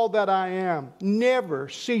 all that I am, never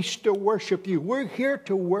cease to worship you. We're here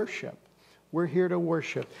to worship. We're here to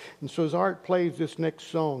worship. And so as Art plays this next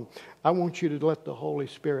song, I want you to let the Holy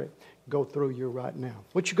Spirit go through you right now.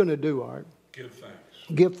 What you going to do, Art? Give thanks.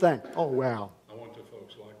 Give thanks. Oh, wow. I want the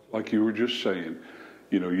folks like you were just saying,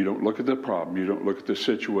 you know, you don't look at the problem, you don't look at the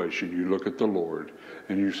situation, you look at the Lord,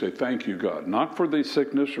 and you say, thank you, God. Not for the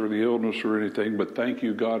sickness or the illness or anything, but thank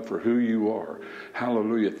you, God, for who you are.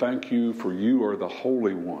 Hallelujah. Thank you for you are the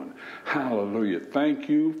Holy One. Hallelujah. Thank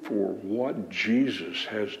you for what Jesus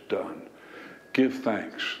has done. Give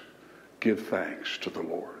thanks. Give thanks to the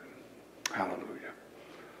Lord. Hallelujah.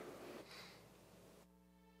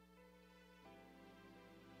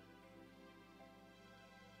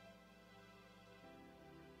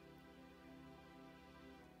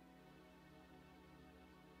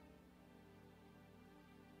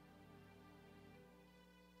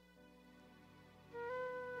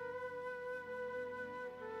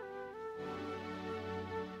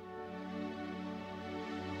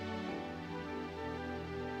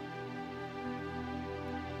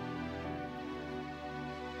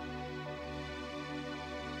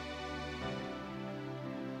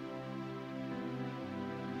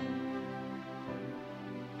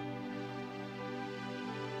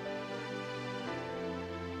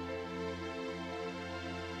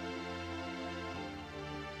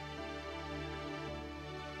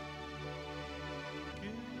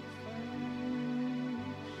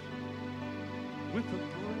 With a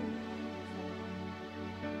grateful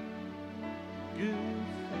give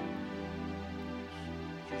thanks.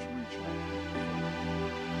 Just reach out to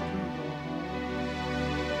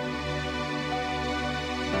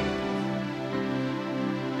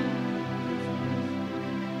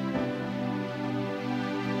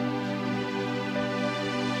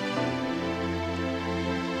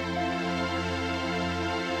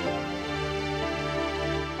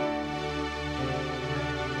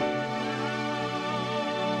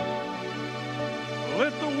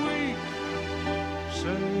Let the weak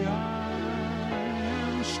say, I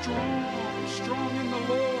am strong, strong in the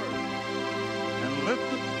Lord. And let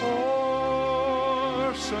the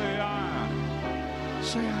poor say, I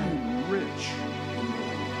am rich in the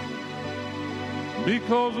Lord.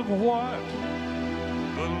 Because of what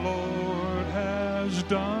the Lord has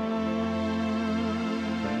done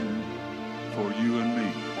for you and me.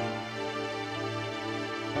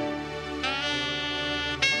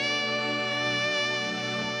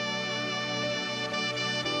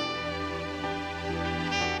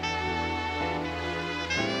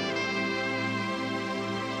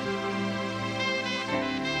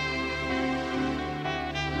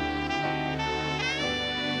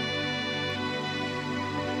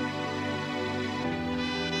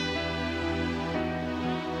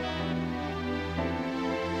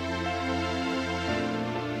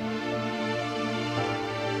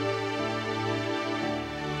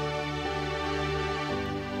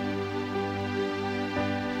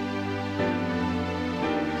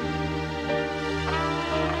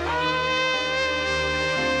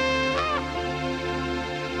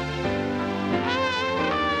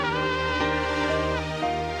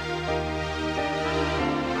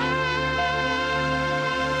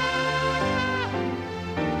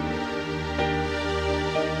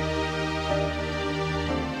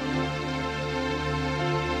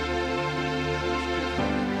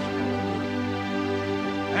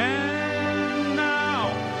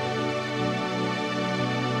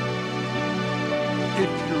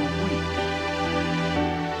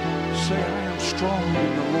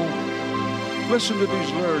 Listen to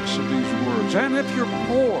these lyrics of these words. And if you're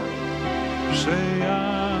poor, say,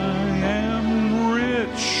 I am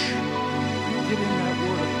rich. Get in that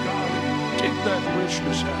word of God and take that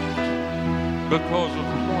richness out because of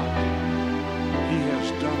what He has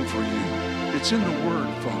done for you. It's in the word,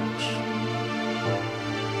 folks.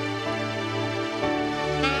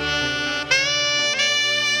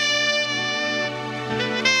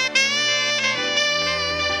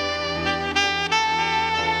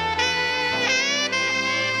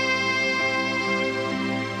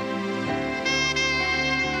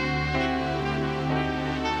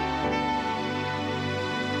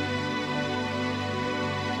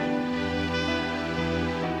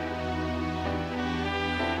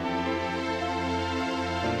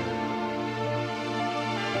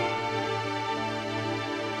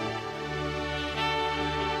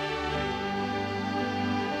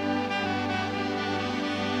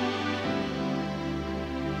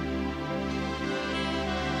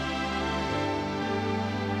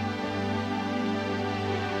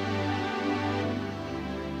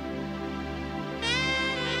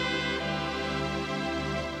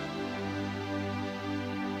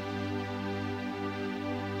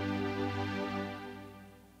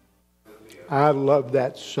 I love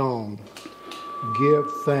that song, Give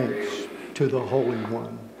Thanks to the Holy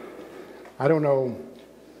One. I don't know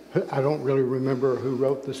I don't really remember who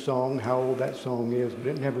wrote the song, how old that song is, but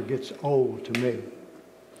it never gets old to me.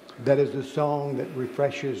 That is a song that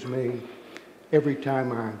refreshes me every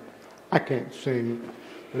time I can't sing,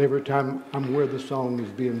 but every time I'm where the song is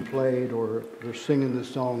being played or they're singing the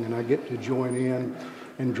song and I get to join in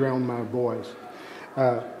and drown my voice.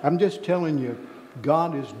 I'm just telling you,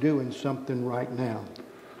 God is doing something right now.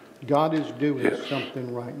 God is doing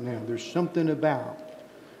something right now. There's something about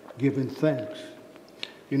giving thanks.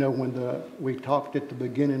 You know, when we talked at the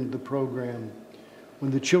beginning of the program,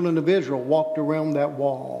 when the children of Israel walked around that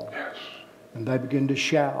wall and they began to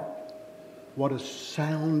shout, what a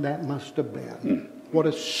sound that must have been. What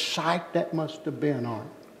a sight that must have been, Art.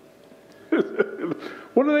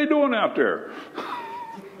 What are they doing out there?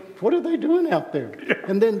 What are they doing out there?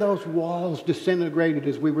 And then those walls disintegrated,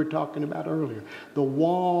 as we were talking about earlier. The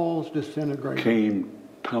walls disintegrated. Came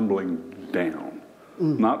tumbling down.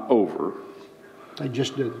 Not over. They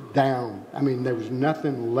just did down. I mean, there was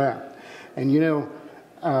nothing left. And you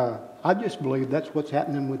know, I just believe that's what's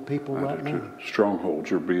happening with people right now.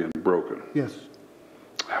 Strongholds are being broken. Yes.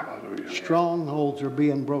 Hallelujah. Strongholds are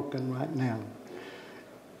being broken right now.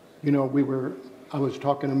 You know, I was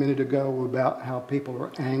talking a minute ago about how people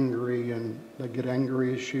are angry and they get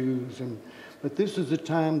angry issues, but this is a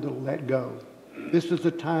time to let go. This is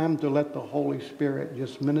a time to let the Holy Spirit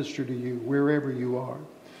just minister to you wherever you are.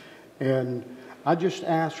 And I just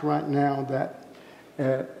ask right now that,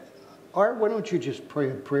 Art, why don't you just pray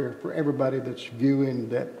a prayer for everybody that's viewing,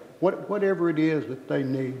 that whatever it is that they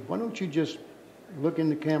need, why don't you just look in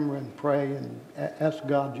the camera and pray and ask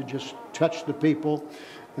God to just touch the people.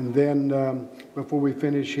 And then before we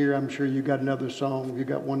finish here, I'm sure you got another song. You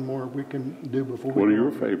got one more we can do before we One of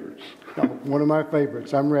your favorites. Oh, one of my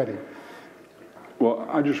favorites. I'm ready. Well,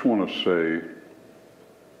 I just want to say,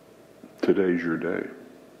 today's your day.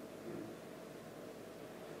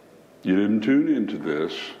 You didn't tune into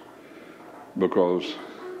this because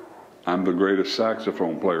I'm the greatest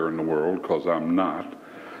saxophone player in the world, because I'm not.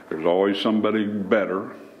 There's always somebody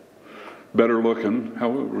better looking.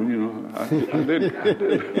 However, you know,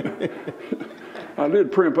 I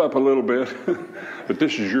did primp up a little bit, but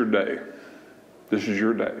this is your day. This is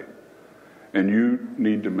your day. And you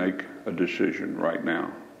need to make a decision right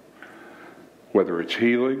now. Whether it's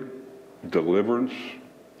healing, deliverance,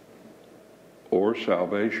 or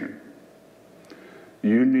salvation.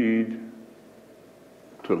 You need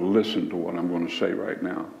to listen to what I'm going to say right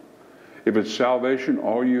now. If it's salvation,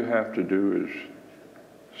 all you have to do is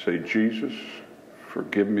say, Jesus,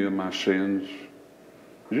 forgive me of my sins.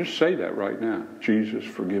 Just say that right now. Jesus,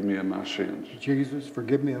 forgive me of my sins. Jesus,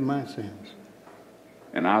 forgive me of my sins.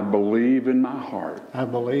 And I believe in my heart. I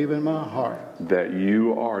believe in my heart. That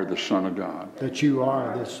you are the Son of God. That you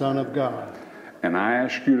are the Son of God. And I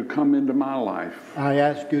ask you to come into my life. I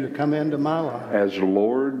ask you to come into my life. As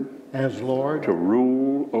Lord. As Lord. To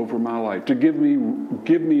rule over my life. To give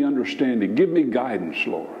me understanding. Give me guidance,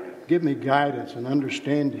 Lord. Give me guidance and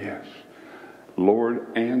understanding. Yes. Lord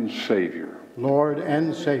and Savior. Lord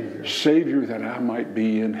and Savior. Savior, that I might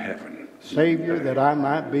be in heaven. Savior, that I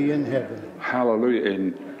might be in heaven. Hallelujah.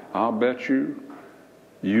 And I'll bet you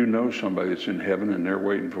know somebody that's in heaven and they're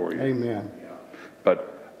waiting for you. Amen.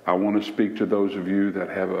 But I want to speak to those of you that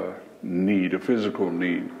have a need, a physical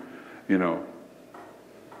need. You know,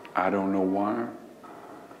 I don't know why.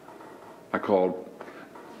 I called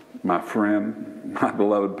my friend, my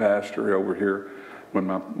beloved pastor over here, when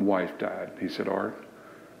my wife died. He said, Art,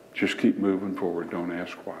 just keep moving forward. Don't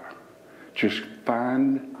ask why. Just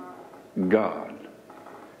find God.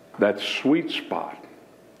 That sweet spot.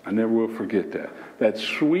 I never will forget that. That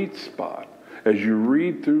sweet spot. As you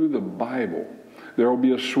read through the Bible, there will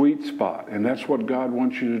be a sweet spot, and that's what God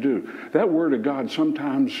wants you to do. That Word of God,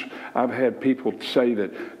 sometimes I've had people say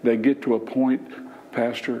that they get to a point,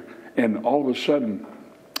 Pastor, and all of a sudden,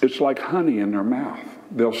 it's like honey in their mouth.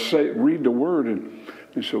 They'll read the Word, and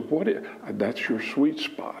they say, that's your sweet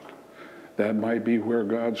spot. That might be where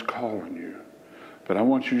God's calling you. But I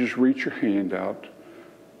want you to just reach your hand out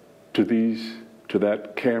to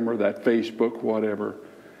that camera, that Facebook, whatever,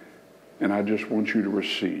 and I just want you to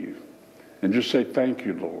receive. And just say, thank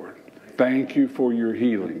you, Lord. Thank you for your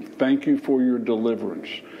healing. Thank you for your deliverance.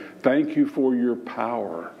 Thank you for your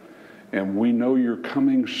power. And we know you're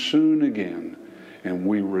coming soon again. And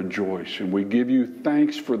we rejoice. And we give you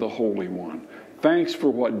thanks for the Holy One. Thanks for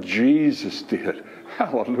what Jesus did.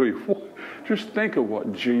 Hallelujah. Just think of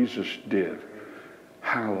what Jesus did.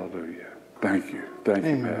 Hallelujah. Thank you. Thank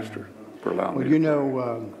you, Pastor, for allowing me to you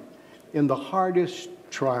know, in the hardest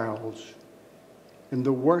trials, in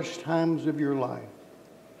the worst times of your life,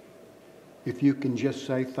 if you can just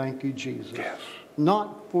say, thank you, Jesus. Yes.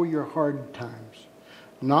 Not for your hard times,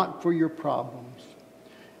 not for your problems,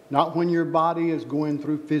 not when your body is going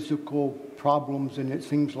through physical problems and it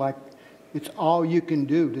seems like it's all you can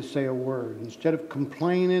do to say a word. Instead of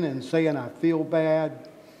complaining and saying, I feel bad,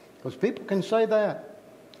 because people can say that.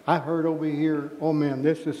 I heard over here, oh man,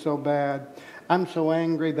 this is so bad. I'm so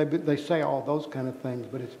angry. They say all those kind of things,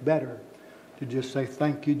 but it's better to just say,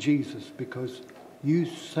 thank you, Jesus, because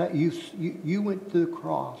you went to the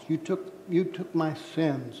cross. You took my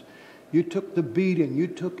sins. You took the beating. You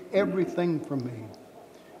took everything from me.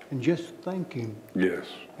 And just thank Him. Yes.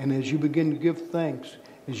 And as you begin to give thanks,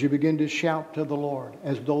 as you begin to shout to the Lord,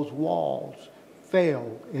 as those walls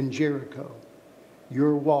fell in Jericho,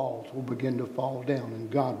 your walls will begin to fall down and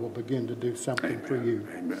God will begin to do something for you.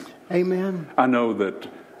 Amen. Amen. I know that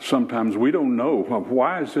sometimes we don't know,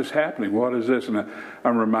 why is this happening? What is this? And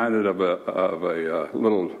I'm reminded of a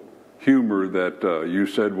little humor that you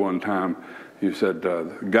said one time. You said, the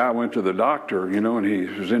guy went to the doctor, and he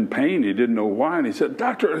was in pain. He didn't know why. And he said,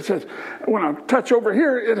 doctor, it says, when I touch over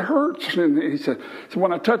here, it hurts. And he said,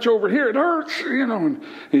 when I touch over here, it hurts. And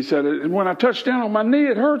he said, when I touch down on my knee,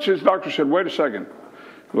 it hurts. His doctor said, wait a second.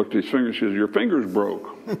 Looked at his fingers, says, your finger's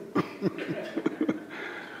broke.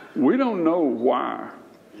 We don't know why,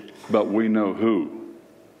 but we know who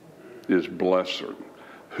is blesser.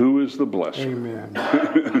 Who is the blesser? Amen.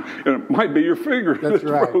 And it might be your finger. That's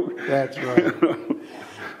right. broke. That's right.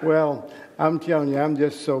 Well, I'm telling you, I'm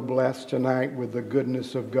just so blessed tonight with the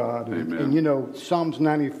goodness of God. And Psalms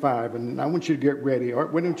 95, and I want you to get ready. Or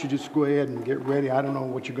why don't you just go ahead and get ready? I don't know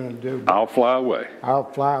what you're going to do. I'll fly away. I'll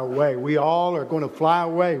fly away. We all are going to fly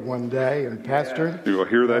away one day. And Pastor, you'll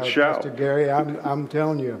hear that shout. Pastor Gary, I'm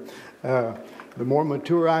telling you, the more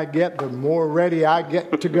mature I get, the more ready I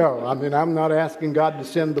get to go. I mean, I'm not asking God to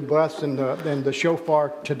send the bus and the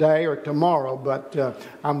shofar today or tomorrow, but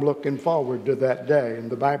I'm looking forward to that day. And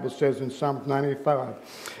the Bible says in Psalm 95,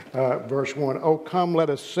 verse 1, "Oh, come, let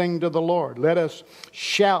us sing to the Lord. Let us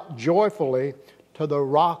shout joyfully to the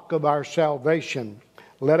rock of our salvation.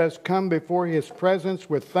 Let us come before His presence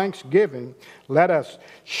with thanksgiving. Let us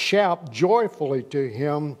shout joyfully to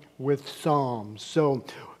Him with psalms." So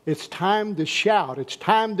it's time to shout. It's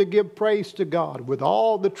time to give praise to God. With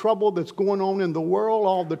all the trouble that's going on in the world,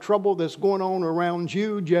 all the trouble that's going on around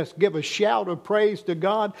you, just give a shout of praise to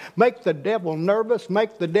God. Make the devil nervous.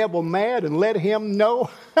 Make the devil mad and let him know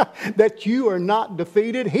that you are not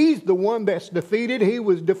defeated. He's the one that's defeated. He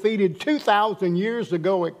was defeated 2,000 years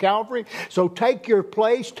ago at Calvary. So take your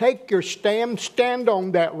place. Take your stand. Stand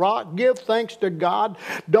on that rock. Give thanks to God.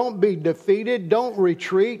 Don't be defeated. Don't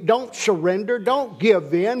retreat. Don't surrender. Don't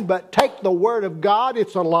give in. But take the Word of God.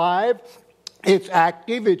 It's alive. It's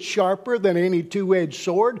active. It's sharper than any two-edged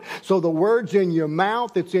sword. So the Word's in your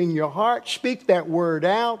mouth. It's in your heart. Speak that Word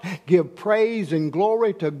out. Give praise and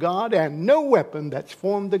glory to God. And no weapon that's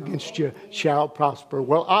formed against you shall prosper.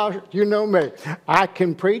 Well, you know me. I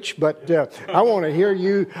can preach, but I want to hear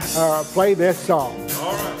you play this song.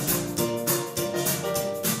 All right.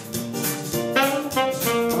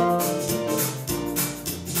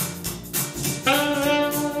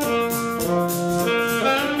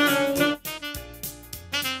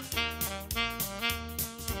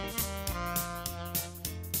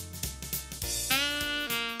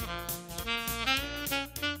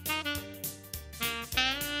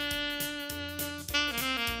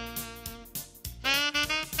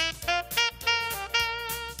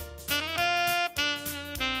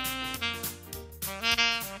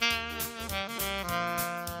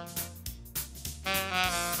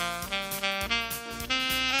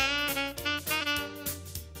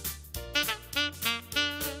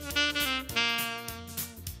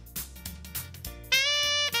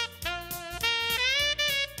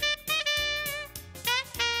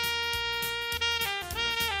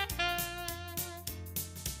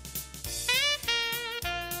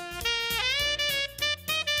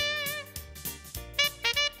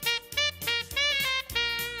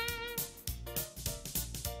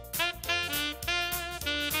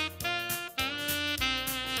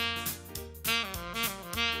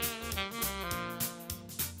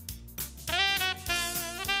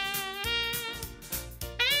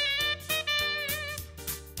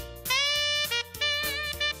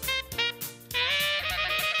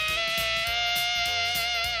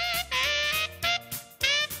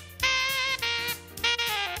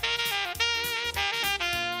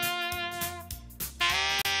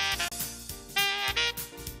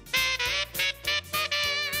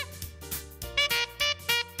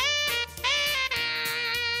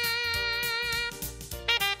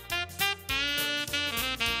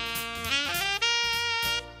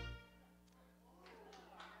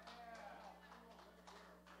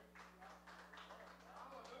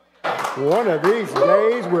 One of these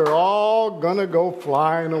days, we're all going to go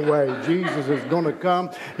flying away. Jesus is going to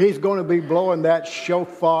come. He's going to be blowing that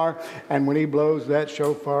shofar. And when he blows that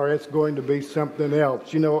shofar, it's going to be something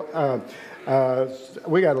else. You know,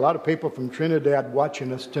 we got a lot of people from Trinidad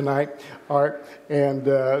watching us tonight, Art. And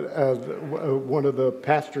one of the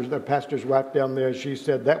pastor's wife down there, she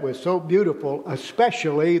said, that was so beautiful,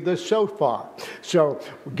 especially the shofar. So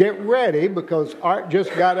get ready, because Art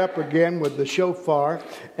just got up again with the shofar.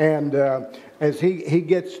 And as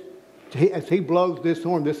he blows this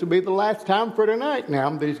horn, this will be the last time for tonight now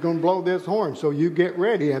that he's going to blow this horn. So you get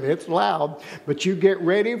ready, and it's loud, but you get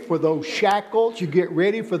ready for those shackles. You get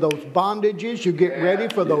ready for those bondages. You get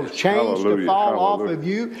ready for those chains to fall off of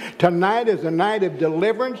you. Tonight is a night of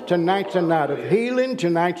deliverance. Tonight's a night of healing.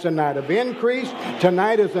 Tonight's a night of increase.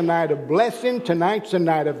 Tonight is a night of blessing. Tonight's a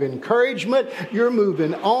night of encouragement. You're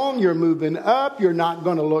moving on. You're moving up. You're not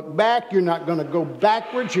going to look back. You're not going to go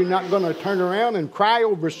backwards. You're not going to turn around and cry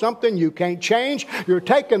over something you can't change. You're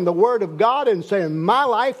taking the Word of God and saying, my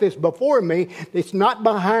life is before me. It's not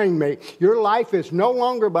behind me. Your life is no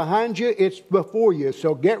longer behind you. It's before you.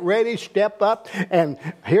 So get ready, step up. And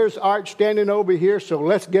here's Art standing over here. So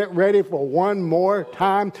let's get ready for one more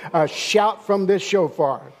time. A shout from this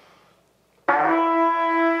shofar.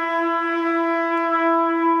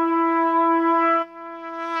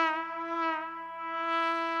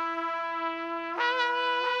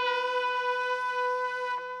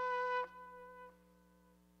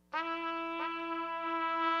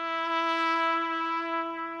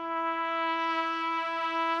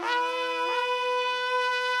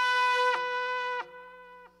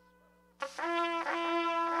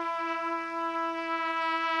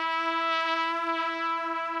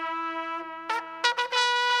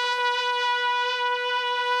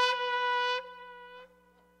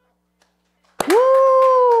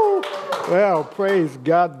 Well, praise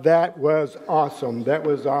God. That was awesome. That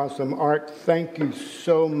was awesome. Art, thank you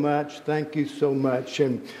so much. Thank you so much.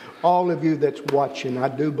 And all of you that's watching, I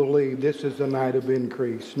do believe this is a night of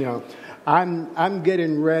increase. Now, I'm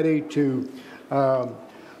getting ready to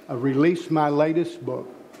release my latest book.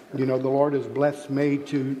 You know, the Lord has blessed me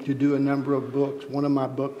to do a number of books. One of my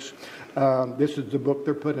books, this is the book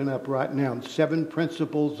they're putting up right now, 7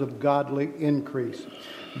 Principles of Godly Increase.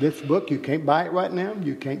 This book, you can't buy it right now.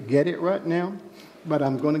 You can't get it right now. But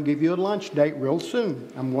I'm going to give you a launch date real soon.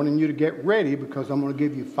 I'm wanting you to get ready, because I'm going to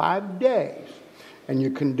give you 5 days. And you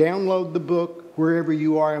can download the book wherever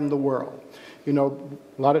you are in the world. You know,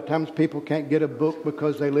 a lot of times people can't get a book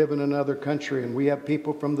because they live in another country. And we have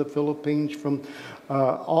people from the Philippines, from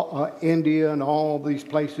India, and all these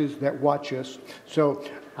places that watch us. So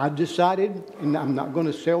I decided, and I'm not going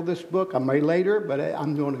to sell this book. I may later, but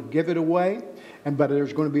I'm going to give it away. But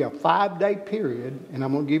there's going to be a 5-day period, and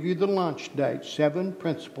I'm going to give you the launch date, 7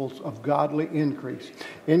 Principles of Godly Increase.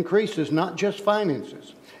 Increase is not just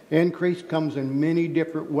finances. Increase comes in many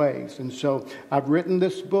different ways. And so I've written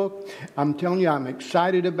this book. I'm telling you, I'm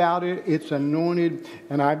excited about it. It's anointed,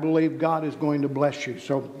 and I believe God is going to bless you.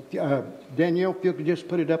 So Danielle, if you could just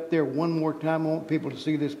put it up there one more time. I want people to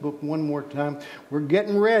see this book one more time. We're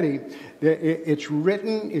getting ready. It's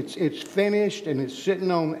written, it's finished, and it's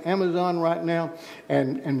sitting on Amazon right now.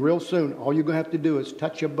 And real soon, all you're going to have to do is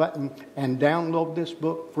touch a button and download this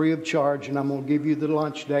book free of charge. And I'm going to give you the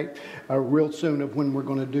launch date real soon of when we're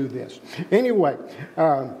going to do this. Anyway,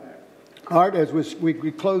 Art, as we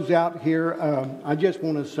close out here, I just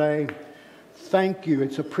want to say thank you.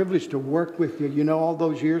 It's a privilege to work with you. You know, all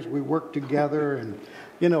those years we worked together, and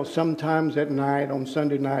you know, sometimes at night, on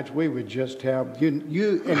Sunday nights, we would just have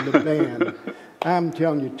you and the band. I'm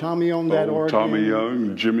telling you, Tommy on that organ. Tommy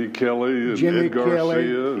Young, Jimmy Kelly, and Jimmy Ed Garcia,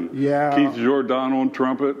 Kelly, and yeah. Keith Jordan on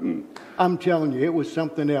trumpet. And I'm telling you, it was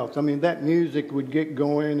something else. I mean, that music would get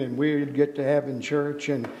going, and we'd get to have in church,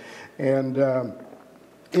 and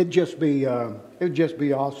it'd just be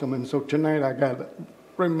awesome. And so tonight, I got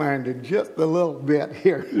reminded just a little bit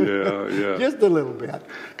here. Yeah. Just a little bit.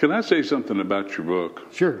 Can I say something about your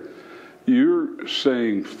book? Sure. You're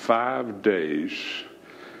saying 5 days.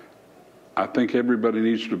 I think everybody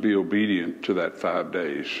needs to be obedient to that 5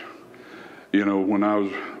 days. You know, when I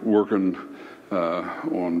was working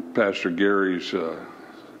on Pastor Gary's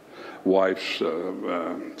wife's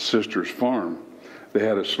sister's farm, they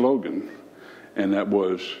had a slogan, and that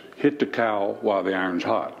was, hit the cow while the iron's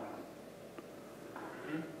hot.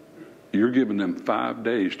 You're giving them 5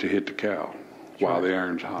 days to hit the cow while the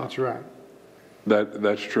iron's hot. That's right.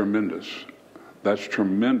 That's tremendous. That's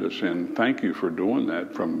tremendous, and thank you for doing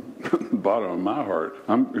that from the bottom of my heart.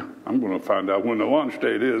 I'm going to find out when the launch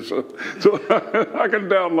date is, so I can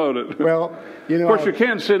download it. Well, you know, of course, you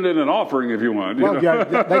can send in an offering if you want. Well, yeah,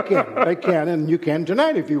 they can, and you can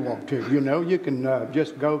tonight if you want to. You know, you can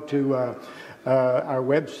just go to our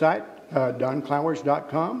website,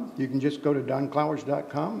 DonClowers.com. You can just go to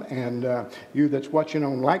DonClowers.com, and you that's watching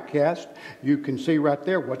on Lightcast, you can see right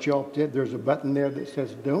there what y'all did. There's a button there that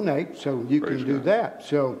says donate, so you can do that.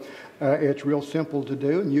 So it's real simple to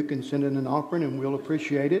do, and you can send in an offering, and we'll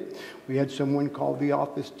appreciate it. We had someone call the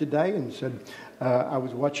office today and said, I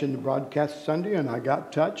was watching the broadcast Sunday, and I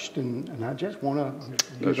got touched, and I just want to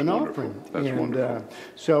give an offering. That's wonderful.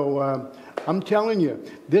 So I'm telling you,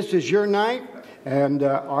 this is your night. And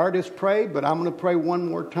Art has prayed, but I'm going to pray one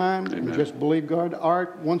more time. Amen. And just believe God.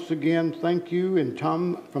 Art, once again, thank you. And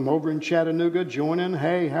Tom from over in Chattanooga joining.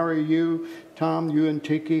 Hey, how are you? Tom, you and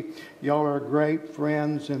Tiki, y'all are great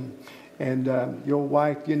friends. And your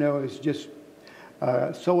wife, you know, is just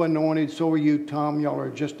so anointed. So are you, Tom. Y'all are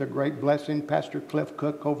just a great blessing. Pastor Cliff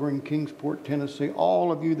Cook over in Kingsport, Tennessee.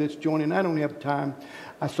 All of you that's joining. I don't have time.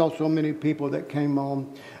 I saw so many people that came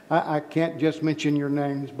on. I can't just mention your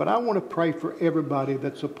names, but I want to pray for everybody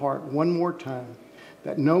that's a part one more time,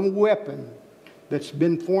 that no weapon that's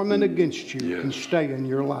been forming against you can stay in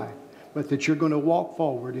your life, but that you're going to walk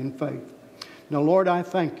forward in faith. Now, Lord, I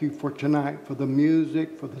thank you for tonight, for the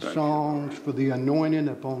music, for the songs, for the anointing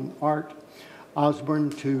upon Art Osborne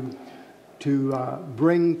to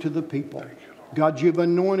bring to the people. God, you've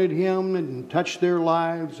anointed him and touched their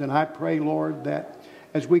lives, and I pray, Lord, that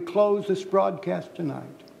as we close this broadcast tonight,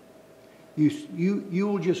 you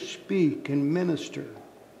will just speak and minister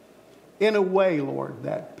in a way, Lord,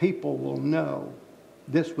 that people will know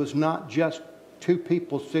this was not just two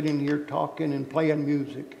people sitting here talking and playing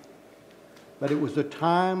music, but it was a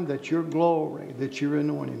time that your glory, that your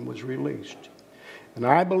anointing was released. And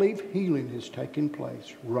I believe healing is taking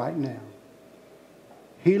place right now.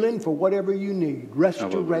 Healing for whatever you need.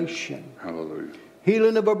 Restoration. Hallelujah.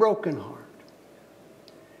 Healing of a broken heart.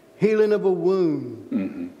 Healing of a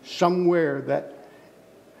wound somewhere that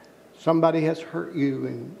somebody has hurt you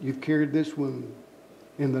and you've carried this wound.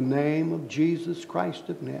 In the name of Jesus Christ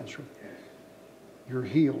of Nazareth, you're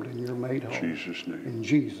healed and you're made whole. In Jesus' name. In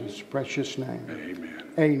Jesus' precious name. Amen.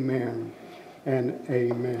 Amen and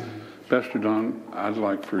amen. Pastor Don, I'd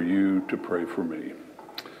like for you to pray for me.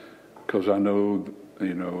 Because I know,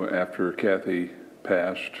 you know, after Kathy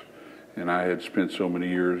passed and I had spent so many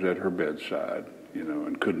years at her bedside, you know,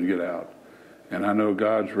 and couldn't get out. And I know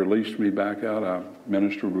God's released me back out. I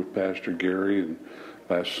ministered with Pastor Gary and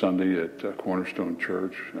last Sunday at Cornerstone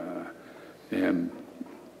Church. And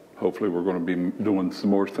hopefully we're going to be doing some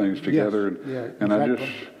more things together. Yes, and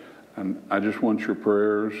exactly. I just want your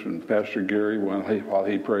prayers. And Pastor Gary, while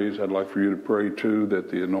he prays, I'd like for you to pray too,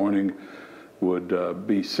 that the anointing would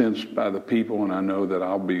be sensed by the people. And I know that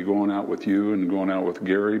I'll be going out with you and going out with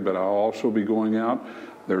Gary, but I'll also be going out.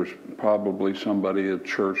 There's probably somebody at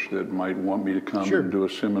church that might want me to come and do a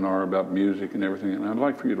seminar about music and everything. And I'd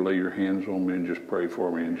like for you to lay your hands on me and just pray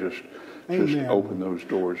for me and just open those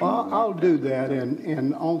doors. I'll do that.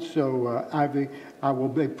 And also, Ivy, I will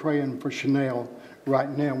be praying for Chanel right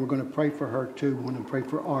now. We're going to pray for her too. We're going to pray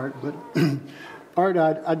for Art. But Art,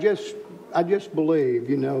 I just believe,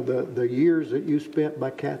 you know, the years that you spent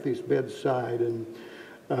by Kathy's bedside and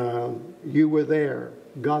you were there.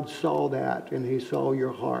 God saw that, and he saw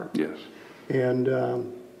your heart. Yes.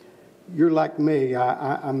 And you're like me.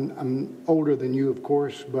 I'm older than you, of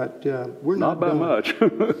course, but we're not by done. much.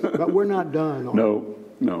 But we're not done.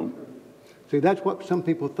 No. See, that's what some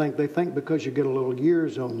people think. They think because you get a little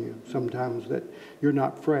years on you sometimes that you're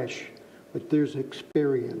not fresh. But there's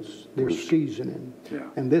experience. There's seasoning. Yeah.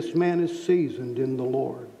 And this man is seasoned in the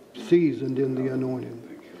Lord, seasoned in the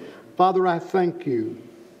anointing. Father, I thank you,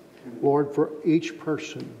 Lord, for each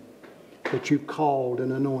person that you've called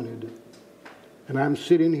and anointed. And I'm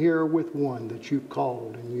sitting here with one that you've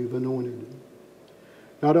called and you've anointed.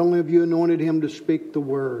 Not only have you anointed him to speak the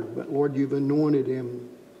word, but Lord, you've anointed him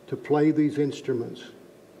to play these instruments.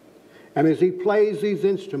 And as he plays these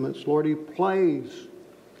instruments, Lord, he plays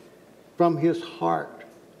from his heart,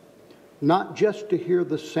 not just to hear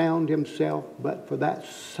the sound himself, but for that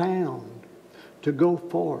sound to go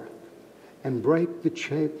forth and break the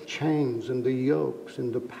chains and the yokes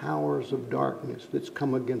and the powers of darkness that's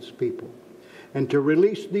come against people. And to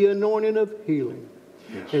release the anointing of healing.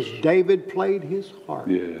 Yes. As David played his harp.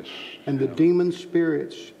 Yes. And the demon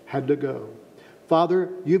spirits had to go. Father,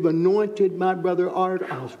 you've anointed my brother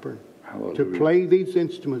Art Osborne to play these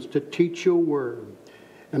instruments, to teach your word.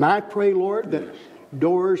 And I pray, Lord, that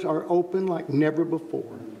Doors are open like never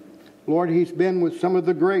before. Lord, he's been with some of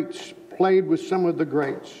the greats, played with some of the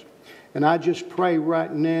greats. And I just pray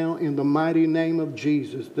right now in the mighty name of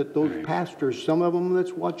Jesus that those pastors, some of them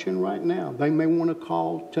that's watching right now, they may want to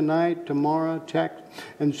call tonight, tomorrow, text,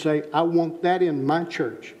 and say, I want that in my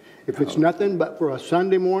church. If it's nothing but for a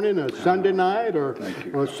Sunday morning, a Sunday night,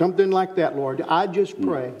 or something like that, Lord, I just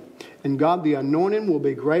pray. And God, the anointing will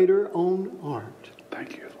be greater on Art.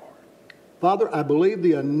 Thank you, Lord. Father, I believe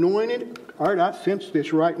the anointing, Art, I sense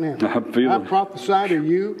this right now. I prophesy to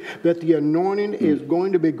you that the anointing is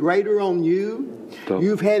going to be greater on you.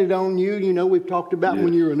 You've had it on you. You know, we've talked about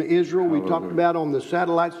when you were in Israel. We talked about on the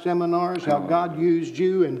satellite seminars how God used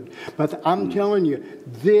you. But I'm telling you,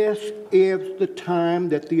 this is the time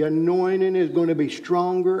that the anointing is going to be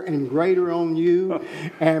stronger and greater on you.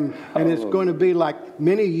 And it's going to be like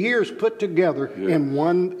many years put together in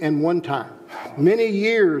one time. Many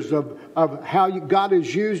years of how God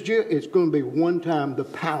has used you, it's going to be one time the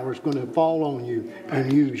power is going to fall on you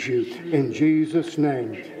and use you. In Jesus'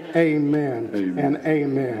 name, amen and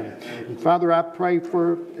amen. And Father, I pray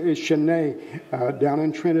for Shanae down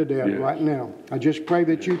in Trinidad right now. I just pray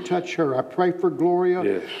that you touch her. I pray for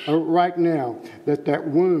Gloria right now, that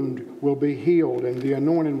wound will be healed and the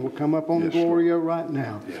anointing will come up on Gloria right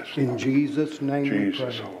now. In Jesus' name we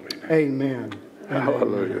pray. Amen.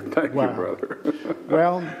 Hallelujah. Thank you, brother.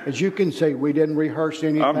 Well, as you can see, we didn't rehearse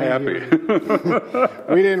anything. I'm happy.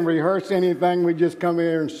 We didn't rehearse anything. We just come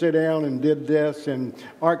here and sit down and did this. And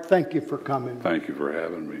Art, thank you for coming. Thank you for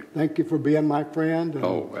having me. Thank you for being my friend.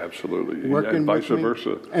 Oh, absolutely. Working and vice with me.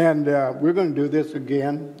 versa. And we're going to do this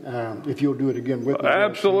again, if you'll do it again with me.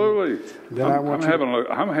 Absolutely. Then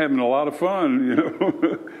I'm having a lot of fun. You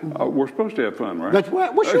know, we're supposed to have fun, right? That's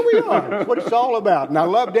what. Well, sure we are. That's what it's all about. And I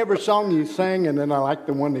loved every song you sang, and then I like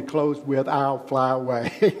the one they closed with, "I'll Fly Away."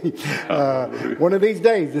 One of these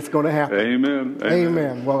days, it's going to happen. Amen.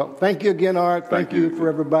 Amen. Well, thank you again, Art. Thank you for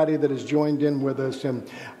everybody that has joined in with us, and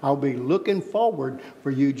I'll be looking forward for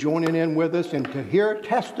you joining in with us and to hear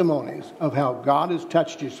testimonies of how God has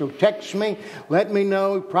touched you. So text me, let me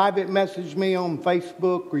know, private message me on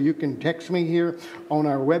Facebook, or you can text me here on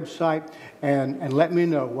our website and let me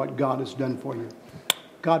know what God has done for you.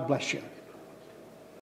 God bless you.